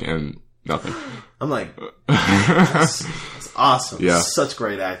click and nothing. I'm like, that's awesome. Yeah, such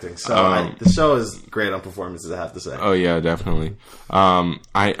great acting. So the show is great on performances, I have to say. Oh yeah, definitely. I'm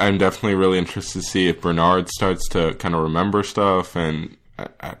definitely really interested to see if Bernard starts to kind of remember stuff, and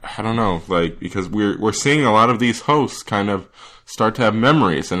I don't know, like, because we're seeing a lot of these hosts kind of start to have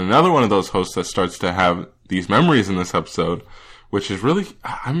memories, and another one of those hosts that starts to have these memories in this episode, which is really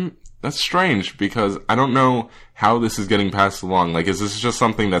that's strange, because I don't know how this is getting passed along. Like, is this just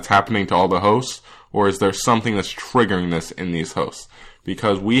something that's happening to all the hosts, or is there something that's triggering this in these hosts?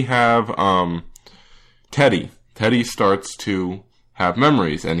 Because we have Teddy. Teddy starts to have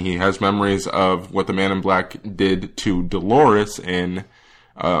memories, and he has memories of what the Man in Black did to Dolores in,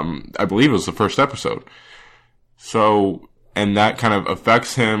 I believe it was the first episode. So, and that kind of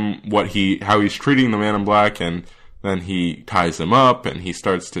affects him, how he's treating the Man in Black, and then he ties him up, and he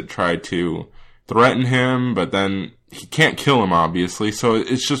starts to try to threaten him, but then he can't kill him, obviously. So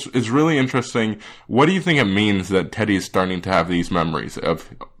it's really interesting. What do you think it means that Teddy is starting to have these memories of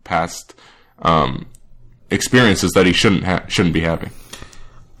past experiences that he shouldn't be having?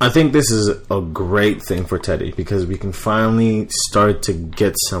 I think this is a great thing for Teddy, because we can finally start to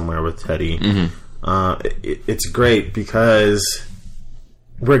get somewhere with Teddy. It's great because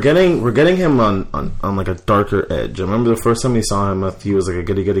we're getting him on like a darker edge. I remember the first time we saw him, he was like a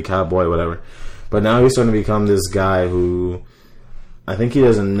goody cowboy, whatever. But now he's starting to become this guy who I think he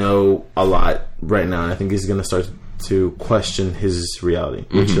doesn't know a lot right now. And I think he's going to start to question his reality,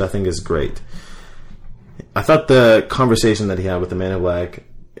 which I think is great. I thought the conversation that he had with the Man in Black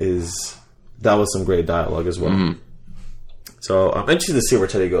that was some great dialogue as well. So I'm interested to see where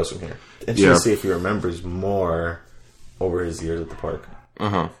Teddy goes from here. Interested to see if he remembers more over his years at the park.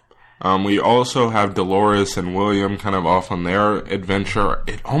 We also have Dolores and William kind of off on their adventure.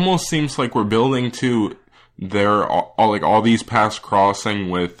 It almost seems like we're building to all these paths crossing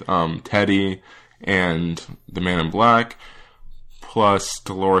with Teddy and the Man in Black, plus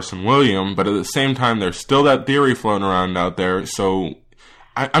Dolores and William. But at the same time, there's still that theory floating around out there. So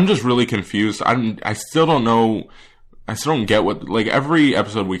I'm just really confused. I still don't know. I still don't get what, like, every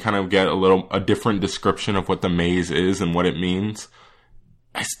episode we kind of get a different description of what the maze is and what it means.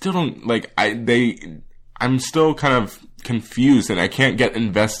 I still don't, like, I'm still kind of confused, and I can't get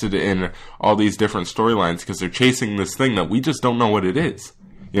invested in all these different storylines because they're chasing this thing that we just don't know what it is,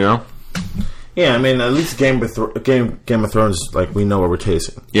 you know? Yeah, I mean, at least Game of Thrones, like, we know what we're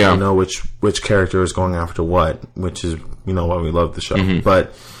chasing. Yeah. We know which character is going after what, which is, why we love the show.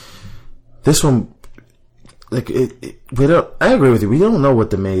 But this one, like we don't. I agree with you. We don't know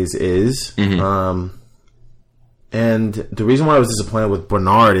what the maze is. Mm-hmm. And the reason why I was disappointed with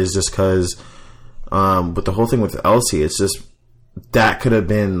Bernard is just because, with the whole thing with Elsie, it's just that could have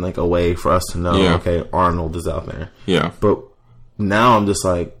been like a way for us to know, okay, Arnold is out there. Yeah. But now I'm just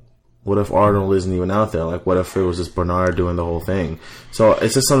like, what if Arnold isn't even out there? Like, what if it was just Bernard doing the whole thing? So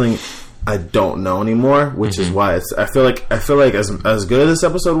it's just something I don't know anymore, which is why it's. I feel like as good as this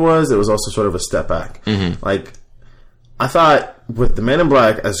episode was, it was also sort of a step back. Like, I thought with the Man in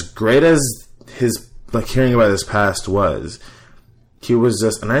Black, as great as his like hearing about his past was, he was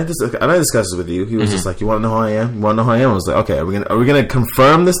just, and I discussed this with you. He was just like, "You want to know who I am? You want to know who I am?" I was like, "Okay, are we gonna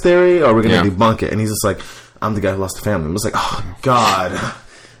confirm this theory, or are we gonna debunk it?" And he's just like, "I'm the guy who lost the family." I was like, "Oh God,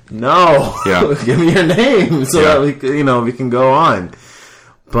 no! Give me your name so that we can go on."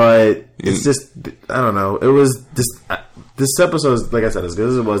 But it's just, I don't know. It was just this episode is, like I said, as good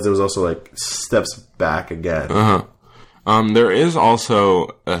as it was. There was also like steps back again. There is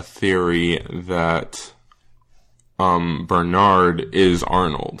also a theory that Bernard is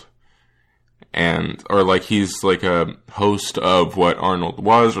Arnold, or like he's like a host of what Arnold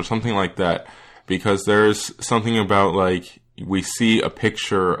was, or something like that. Because there's something about like we see a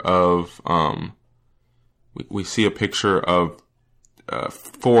picture of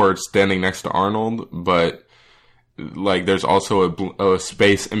Ford standing next to Arnold, but like there's also a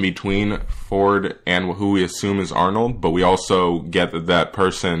space in between Ford and who we assume is Arnold, but we also get that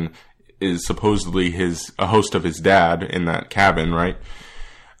person is supposedly a host of his dad in that cabin, right?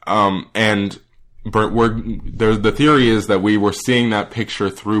 And the theory is that we were seeing that picture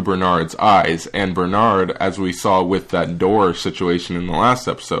through Bernard's eyes, and Bernard, as we saw with that door situation in the last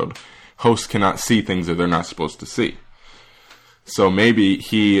episode, hosts cannot see things that they're not supposed to see. So maybe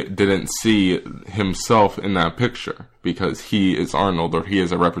he didn't see himself in that picture because he is Arnold, or he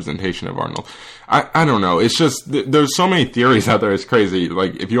is a representation of Arnold. I don't know. It's just, there's so many theories out there. It's crazy.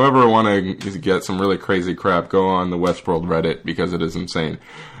 Like, if you ever want to get some really crazy crap, go on the Westworld Reddit because it is insane.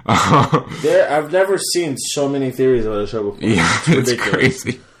 I've never seen so many theories about a show before. Yeah, it's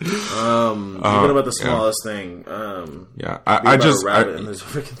crazy. Even about the smallest thing. I just... and there's a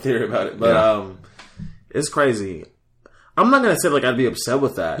freaking theory about it. But it's crazy. I'm not going to say like I'd be upset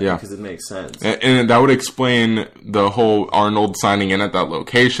with that because it makes sense. And that would explain the whole Arnold signing in at that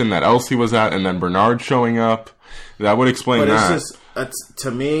location that Elsie was at, and then Bernard showing up. That would explain that.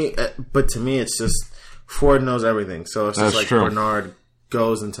 To me, it's just Ford knows everything. So it's just like true. Bernard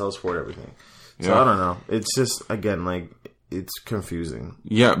goes and tells Ford everything. So I don't know. It's just, again, like, it's confusing.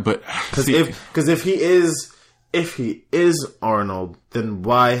 Yeah, but... Because if he is Arnold, then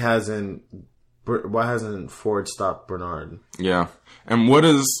why hasn't Ford stopped Bernard? Yeah. And what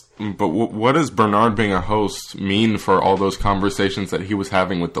does Bernard being a host mean for all those conversations that he was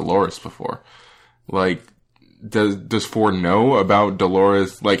having with Dolores before? Like, does Ford know about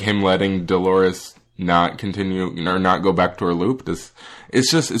Dolores, like him letting Dolores not continue or not go back to her loop?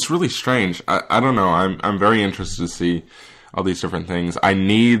 It's really strange. I don't know. I'm very interested to see all these different things. I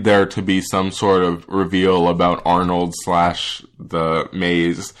need there to be some sort of reveal about Arnold / the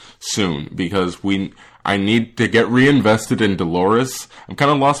maze soon, because I need to get reinvested in Dolores. I've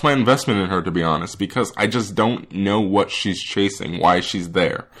kind of lost my investment in her, to be honest, because I just don't know what she's chasing, why she's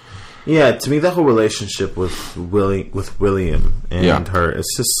there. Yeah, to me, that whole relationship with William and her,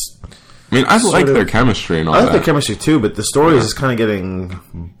 it's just... I mean, I like their chemistry and all that. I like their chemistry too, but the story is just kind of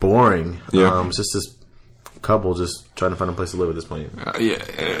getting boring. Yeah. It's just this couple just trying to find a place to live at this point.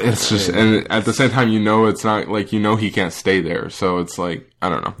 It's just, and at the same time, it's not like, he can't stay there. So it's like, I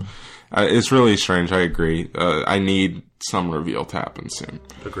don't know. It's really strange. I agree. I need some reveal to happen soon.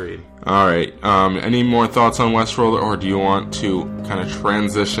 Agreed. All right. Any more thoughts on Westworld, or do you want to kind of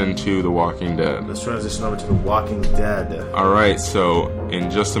transition to The Walking Dead? Let's transition over to The Walking Dead. All right. So in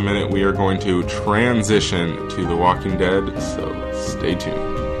just a minute, we are going to transition to The Walking Dead. So stay tuned.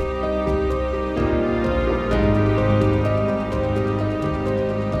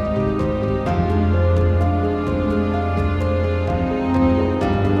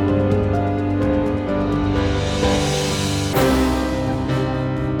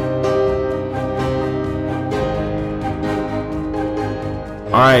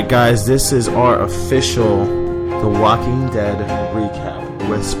 Alright guys, this is our official The Walking Dead recap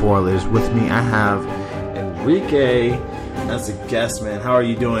with spoilers. With me I have Enrique as a guest, man. How are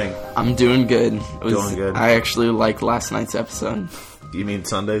you doing? I'm doing good. Doing good. I actually liked last night's episode. You mean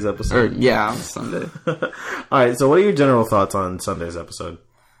Sunday's episode? Yeah, Sunday. Alright, so what are your general thoughts on Sunday's episode?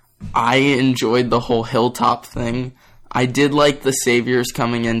 I enjoyed the whole hilltop thing. I did like the saviors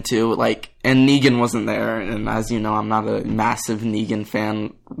coming into, like, and Negan wasn't there, and as you know, I'm not a massive Negan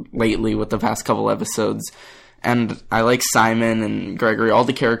fan lately with the past couple episodes. And I like Simon and Gregory. All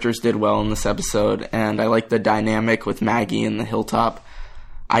the characters did well in this episode, and I like the dynamic with Maggie and the hilltop.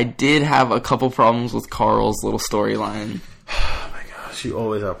 I did have a couple problems with Carl's little storyline. Oh my gosh, you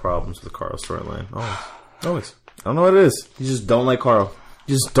always have problems with Carl's storyline. Always. I don't know what it is. You just don't like Carl.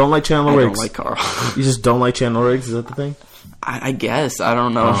 You just don't like Chandler Riggs. I don't like Carl. You just don't like Chandler Riggs? Is that the thing? I guess. I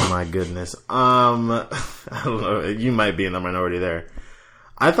don't know. Oh my goodness. I don't know. You might be in the minority there.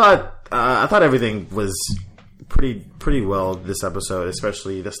 I thought everything was pretty well this episode,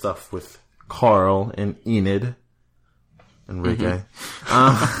 especially the stuff with Carl and Enid. Enrique.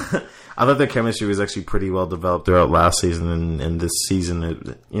 I thought their chemistry was actually pretty well developed throughout last season, and this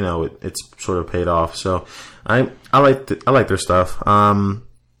season, it's sort of paid off. So I like their stuff. The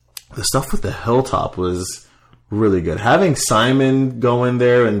stuff with the hilltop was really good. Having Simon go in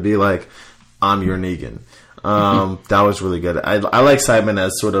there and be like, "I'm your Negan," that was really good. I like Simon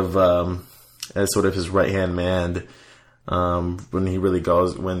as sort of his right hand man when he really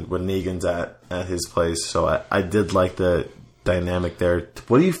goes when Negan's at his place. So I did like the dynamic there.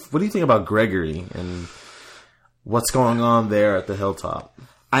 What do you think about Gregory and what's going on there at the hilltop?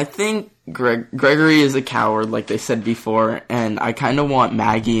 I think Gregory is a coward, like they said before, and I kind of want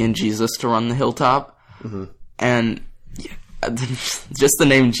Maggie and Jesus to run the hilltop. Mm-hmm. And just the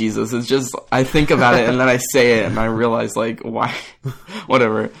name Jesus, it's just, I think about it and then I say it and I realize, like, why?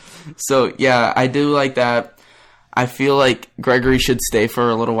 Whatever. So, yeah, I do like that. I feel like Gregory should stay for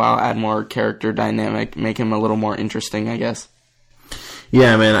a little while, add more character dynamic, make him a little more interesting, I guess.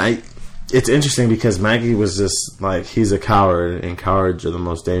 Yeah, man, it's interesting because Maggie was just like, he's a coward, and cowards are the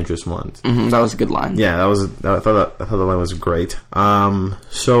most dangerous ones. Mm-hmm, that was a good line. Yeah, I thought the line was great.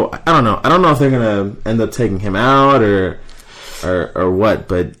 So I don't know. I don't know if they're gonna end up taking him out or what,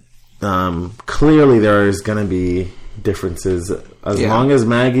 but clearly there is gonna be differences as long as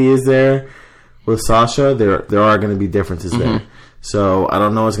Maggie is there with Sasha. There are gonna be differences there. So I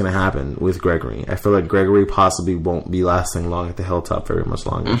don't know what's going to happen with Gregory. I feel like Gregory possibly won't be lasting long at the hilltop very much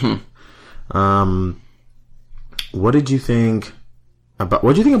longer. What did you think about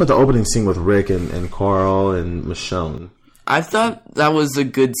the opening scene with Rick and Carl and Michonne? I thought that was a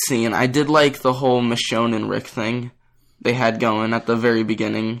good scene. I did like the whole Michonne and Rick thing they had going at the very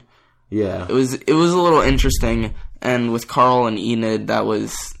beginning. Yeah. It was a little interesting, and with Carl and Enid, that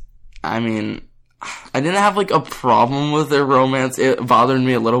was, I mean, I didn't have, like, a problem with their romance. It bothered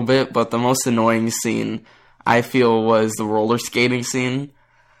me a little bit, but the most annoying scene, I feel, was the roller skating scene.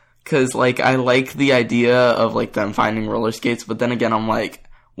 Because, like, I like the idea of, like, them finding roller skates, but then again, I'm like,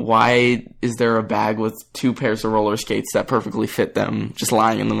 why is there a bag with 2 pairs of roller skates that perfectly fit them just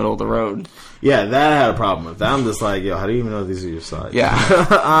lying in the middle of the road? Yeah, that I had a problem with. I'm just like, yo, how do you even know these are your size? Yeah.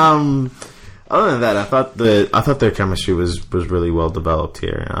 Other than that, I thought their chemistry was really well developed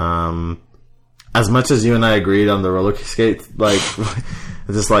here. As much as you and I agreed on the roller skate, like,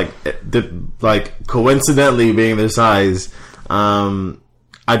 just like coincidentally being their size,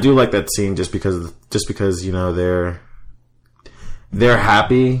 I do like that scene just because you know they're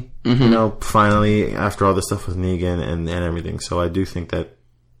happy, you know, finally after all the stuff with Negan and everything. So I do think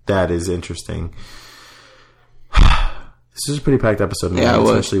that is interesting. This is a pretty packed episode, man,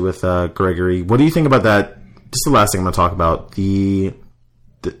 especially with Gregory. What do you think about that? Just the last thing I'm going to talk about, the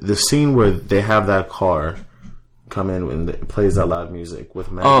scene where they have that car come in and it plays that loud music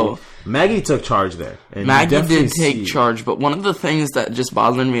with Maggie. Oh. Maggie took charge there. And Maggie did take charge, but one of the things that just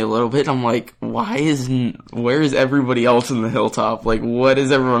bothered me a little bit, I'm like, where is everybody else in the hilltop? Like, what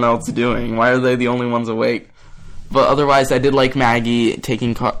is everyone else doing? Why are they the only ones awake? But otherwise, I did like Maggie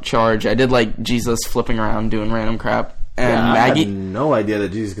taking charge. I did like Jesus flipping around doing random crap. And Maggie, I had no idea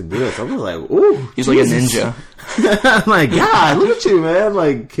that Jesus could do this. I was like, ooh. He's Jesus. like a ninja. I'm like, God, look at you, man.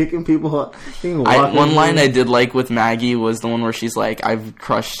 Like, kicking people. One line I did like with Maggie was the one where she's like, I've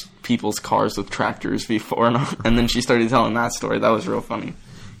crushed people's cars with tractors before. And then she started telling that story. That was real funny.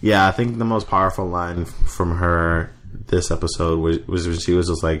 Yeah, I think the most powerful line from her this episode was when she was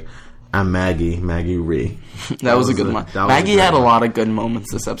just like, I'm Maggie Ree. That was a good line. Maggie had a lot of good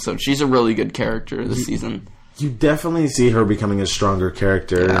moments this episode. She's a really good character this season. You definitely see her becoming a stronger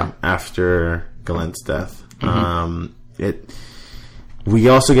character after Glenn's death. We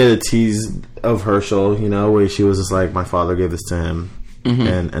also get a tease of Herschel, you know, where she was just like, my father gave this to him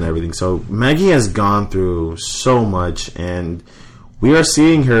and everything. So Maggie has gone through so much, and we are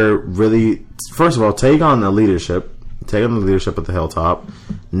seeing her really, first of all, take on the leadership at the hilltop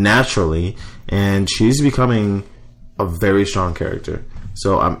naturally, and she's becoming a very strong character.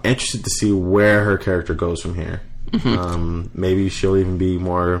 So I'm interested to see where her character goes from here. Maybe she'll even be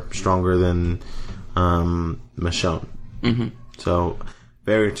more stronger than Michonne. So,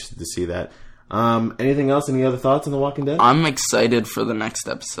 very interested to see that. Anything else? Any other thoughts on The Walking Dead? I'm excited for the next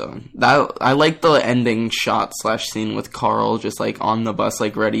episode. I like the ending shot / scene with Carl just like on the bus,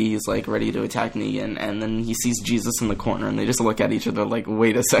 like ready. He's like ready to attack Negan, and then he sees Jesus in the corner, and they just look at each other like,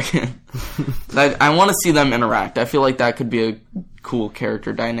 wait a second. I want to see them interact. I feel like that could be a cool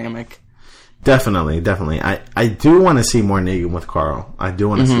character dynamic. Definitely. I do want to see more Negan with Carl. I do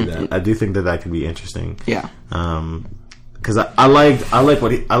want to see that. I do think that could be interesting. Yeah. Because I liked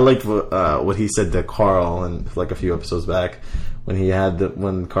what he said to Carl and like a few episodes back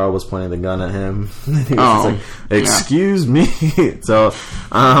when Carl was pointing the gun at him. And he was just like, "Excuse me." So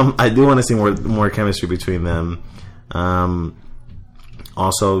I do want to see more chemistry between them.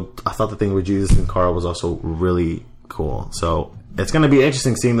 Also, I thought the thing with Jesus and Carl was also really cool. So it's going to be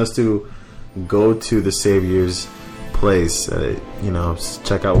interesting seeing those two go to the Savior's place,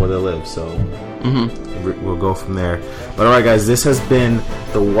 check out where they live. So we'll go from there. But alright guys, this has been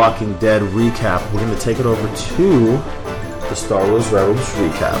the Walking Dead recap. We're going to take it over to the Star Wars Rebels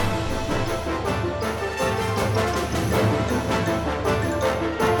recap.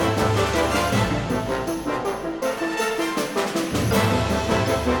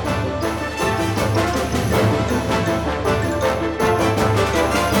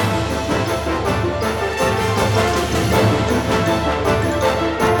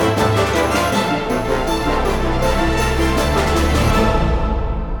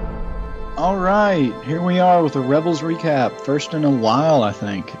 Here we are with a Rebels recap. First in a while, I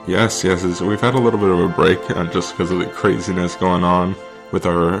think. Yes. We've had a little bit of a break just because of the craziness going on with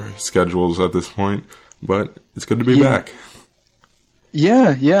our schedules at this point, but it's good to be back.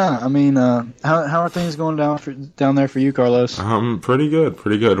 Yeah. I mean, how are things going down there for you, Carlos? Pretty good.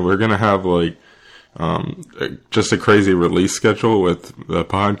 We're gonna have just a crazy release schedule with the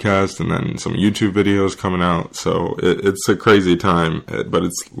podcast and then some YouTube videos coming out. So it's a crazy time, but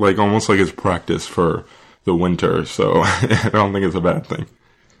it's like almost like it's practice for the winter. So I don't think it's a bad thing.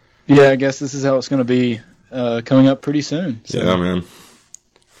 Yeah, I guess this is how it's going to be coming up pretty soon. So. Yeah, man.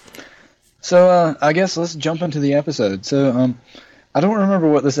 So I guess let's jump into the episode. So I don't remember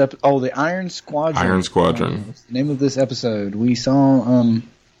what this the Iron Squadron. Iron Squadron. What's the name of this episode? We saw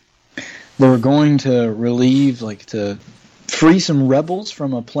they were going to free some rebels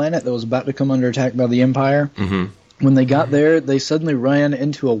from a planet that was about to come under attack by the Empire. Mm-hmm. When they got there, they suddenly ran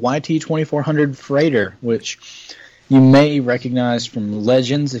into a YT-2400 freighter, which you may recognize from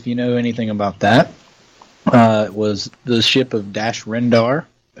Legends if you know anything about that. It was the ship of Dash Rendar,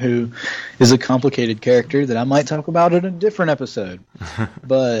 who is a complicated character that I might talk about in a different episode.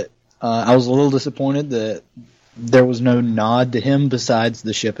 But I was a little disappointed that there was no nod to him besides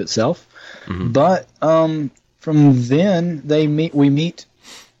the ship itself. Mm-hmm. But from then we meet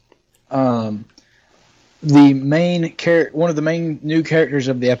one of the main new characters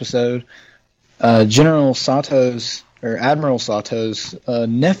of the episode, Admiral Sato's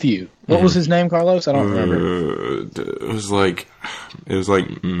nephew. What was his name, Carlos? I don't remember. It was like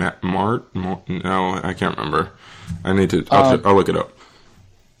Mart. No, I can't remember. I need to. I'll look it up.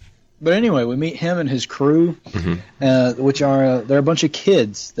 But anyway, we meet him and his crew, which are they're a bunch of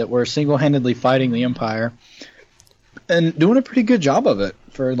kids that were single-handedly fighting the Empire and doing a pretty good job of it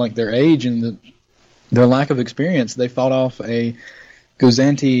for like their age and their lack of experience. They fought off a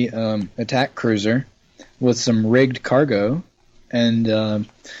Gozanti attack cruiser with some rigged cargo and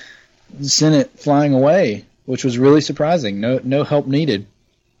sent it flying away, which was really surprising. No help needed,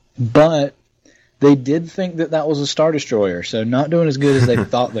 but they did think that was a Star Destroyer, so not doing as good as they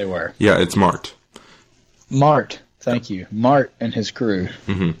thought they were. Yeah, it's Mart. Mart, thank you. Mart and his crew.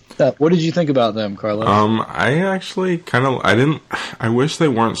 Mm-hmm. What did you think about them, Carlos? I actually I wish they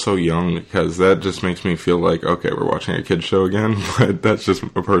weren't so young, because that just makes me feel like, okay, we're watching a kid's show again, but that's just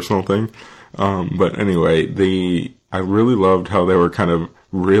a personal thing. But anyway, I really loved how they were kind of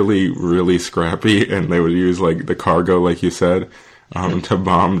really, really scrappy, and they would use like the cargo, like you said, to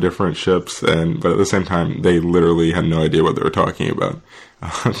bomb different ships, but at the same time, they literally had no idea what they were talking about,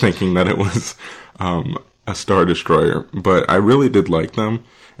 thinking that it was a Star Destroyer. But I really did like them,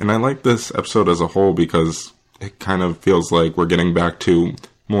 and I like this episode as a whole because it kind of feels like we're getting back to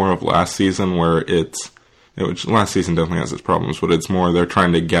more of last season, where which last season definitely has its problems, but it's more they're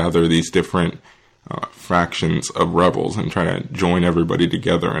trying to gather these different fractions of rebels and try to join everybody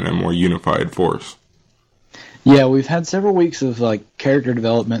together in a more unified force. Yeah, we've had several weeks of like character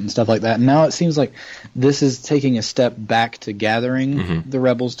development and stuff like that. And now it seems like this is taking a step back to gathering the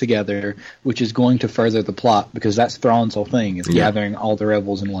rebels together, which is going to further the plot, because that's Thrawn's whole thing, is gathering all the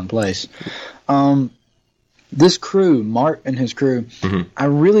rebels in one place. this crew, Mart and his crew, Mm-hmm. I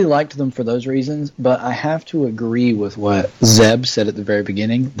really liked them for those reasons, but I have to agree with what Zeb said at the very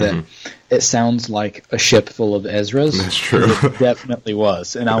beginning, that it sounds like a ship full of Ezras. That's true. It definitely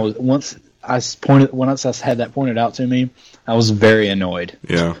was. And I was once I had that pointed out to me, I was very annoyed.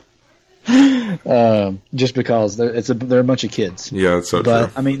 Yeah. Just because they're a bunch of kids. Yeah, that's so But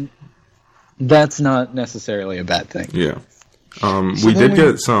true. I mean, that's not necessarily a bad thing. Yeah. We then did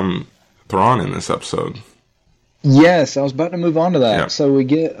get some Thrawn in this episode. Yes, I was about to move on to that. Yeah. So we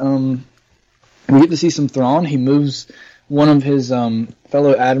get to see some Thrawn. He moves one of his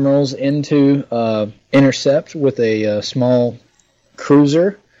fellow admirals into intercept with a small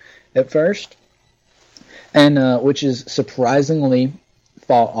cruiser at first, and which is surprisingly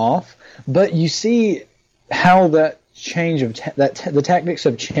fought off. But you see how that change of the tactics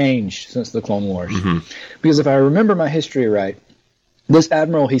have changed since the Clone Wars. Because if I remember my history right, this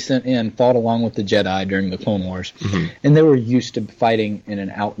admiral he sent in fought along with the Jedi during the Clone Wars, and they were used to fighting in an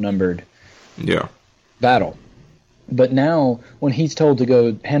outnumbered Yeah. battle. But now, when he's told to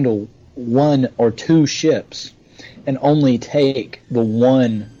go handle 1 or 2 ships and only take the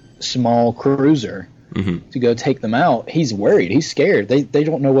one small cruiser to go take them out, he's worried. He's scared. They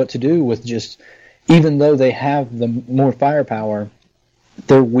don't know what to do with just, even though they have the more firepower,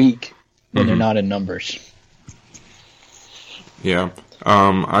 they're weak when they're not in numbers. Yeah.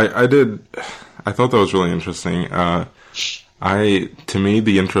 I thought that was really interesting. To me,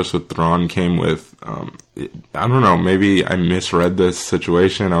 the interest with Thrawn came with, I don't know, maybe I misread this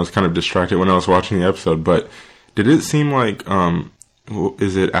situation. I was kind of distracted when I was watching the episode, but did it seem like,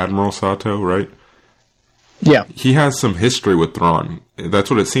 is it Admiral Sato, right? Yeah, He has some history with Thrawn. That's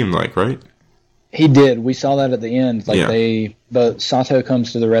what it seemed like, right? he did. We saw that at the end. But Sato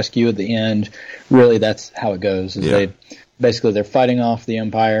comes to the rescue at the end. Really, that's how it goes. They're fighting off the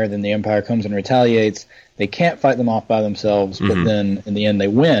Empire. Then the Empire comes and retaliates. They can't fight them off by themselves, but then in the end they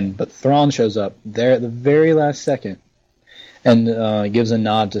win. But Thrawn shows up there at the very last second and gives a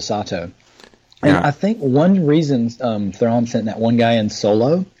nod to Sato. And I think one reason Thrawn sent that one guy in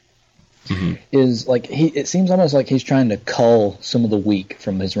solo is it seems almost like he's trying to cull some of the weak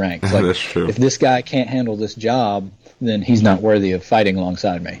from his ranks. Like, that's true. if this guy can't handle this job, then he's not worthy of fighting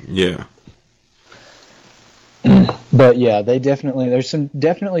alongside me. Yeah. But yeah, there's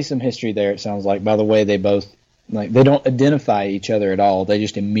definitely some history there. It sounds like, by the way they both they don't identify each other at all. They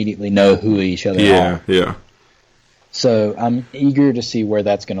just immediately know who each other are. Yeah. So I'm eager to see where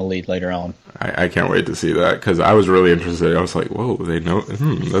that's going to lead later on. I can't wait to see that, because I was really interested. I was like, whoa, they know?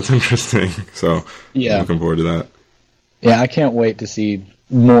 That's interesting. So Yeah. I'm looking forward to that. Yeah, I can't wait to see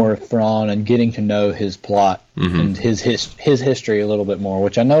more Thrawn and getting to know his plot and his history a little bit more,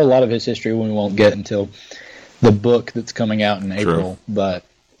 which I know a lot of his history we won't get until the book that's coming out in April. But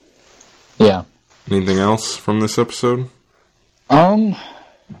yeah. Anything else from this episode? I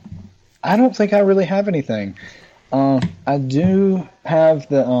don't think I really have anything. I do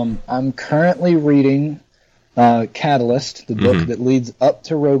have I'm currently reading Catalyst, the book that leads up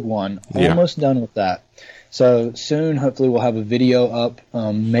to Rogue One. Almost done with that. So soon, hopefully, we'll have a video up,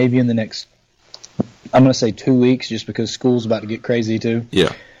 maybe in the next, I'm going to say 2 weeks, just because school's about to get crazy too.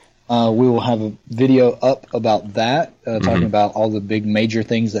 Yeah. We will have a video up about that, talking about all the big major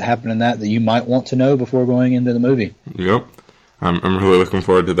things that happen in that you might want to know before going into the movie. Yep. I'm really looking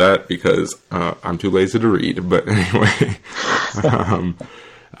forward to that, because I'm too lazy to read. But anyway, I'm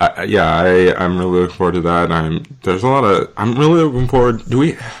really looking forward to that. I'm really looking forward.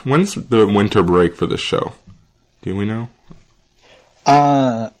 When's the winter break for this show? Do we know?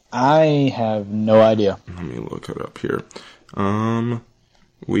 I have no idea. Let me look it up here.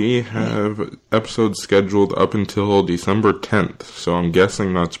 We have episodes scheduled up until December 10th, so I'm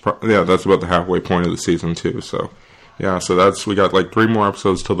guessing that's that's about the halfway point of the season too. So, we got 3 more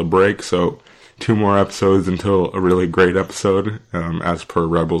episodes till the break, so 2 more episodes until a really great episode, as per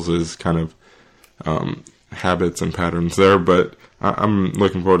Rebels' kind of habits and patterns there. But I'm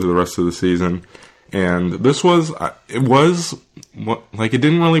looking forward to the rest of the season. And this it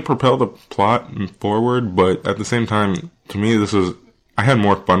didn't really propel the plot forward, but at the same time, to me, I had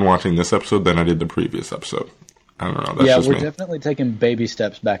more fun watching this episode than I did the previous episode. I don't know. That's just we're me. definitely taking baby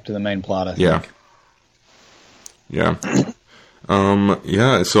steps back to the main plot, I think. Yeah.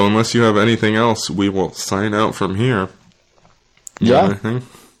 So unless you have anything else, we will sign out from here. You have anything?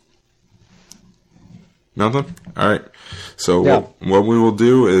 Nothing? Alright. So what we will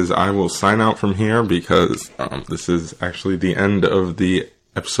do is I will sign out from here, because this is actually the end of the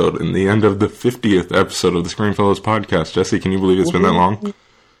episode and the end of the 50th episode of the Screenfellows podcast. Jesse, can you believe it's been that long?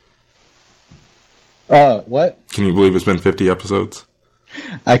 What? Can you believe it's been 50 episodes?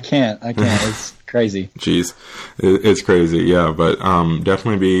 I can't. It's crazy. Jeez, it's crazy, yeah. But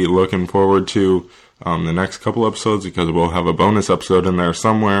definitely be looking forward to the next couple episodes, because we'll have a bonus episode in there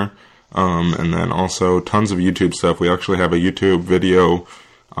somewhere. And then also tons of YouTube stuff. We actually have a YouTube video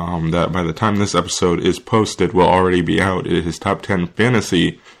that by the time this episode is posted will already be out. It is top 10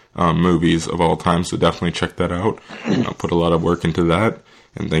 fantasy movies of all time, so definitely check that out. I'll put a lot of work into that,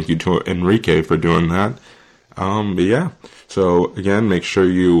 and thank you to Enrique for doing that. But yeah, so again, make sure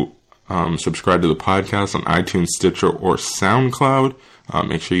you subscribe to the podcast on iTunes, Stitcher, or SoundCloud.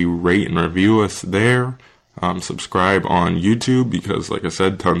 Make sure you rate and review us there. Subscribe on YouTube, because like I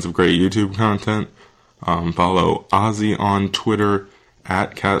said, tons of great YouTube content. Follow Ozzy on Twitter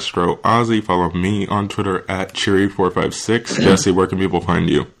at Castro Ozzy. Follow me on Twitter at Cheery456. Jesse, where can people find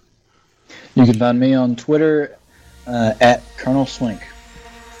you? You can find me on Twitter at Colonel Swink.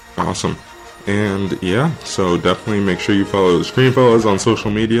 Awesome. And yeah, so definitely make sure you follow the Screenfellas on social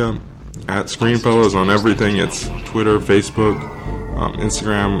media at Screenfellas on everything. It's Twitter, Facebook,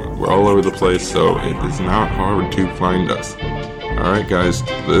 Instagram. We're all over the place, so it is not hard to find us. Alright guys,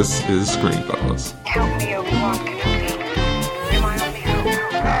 this is Screenfellas. Help me, Obi-Wan Kenobi.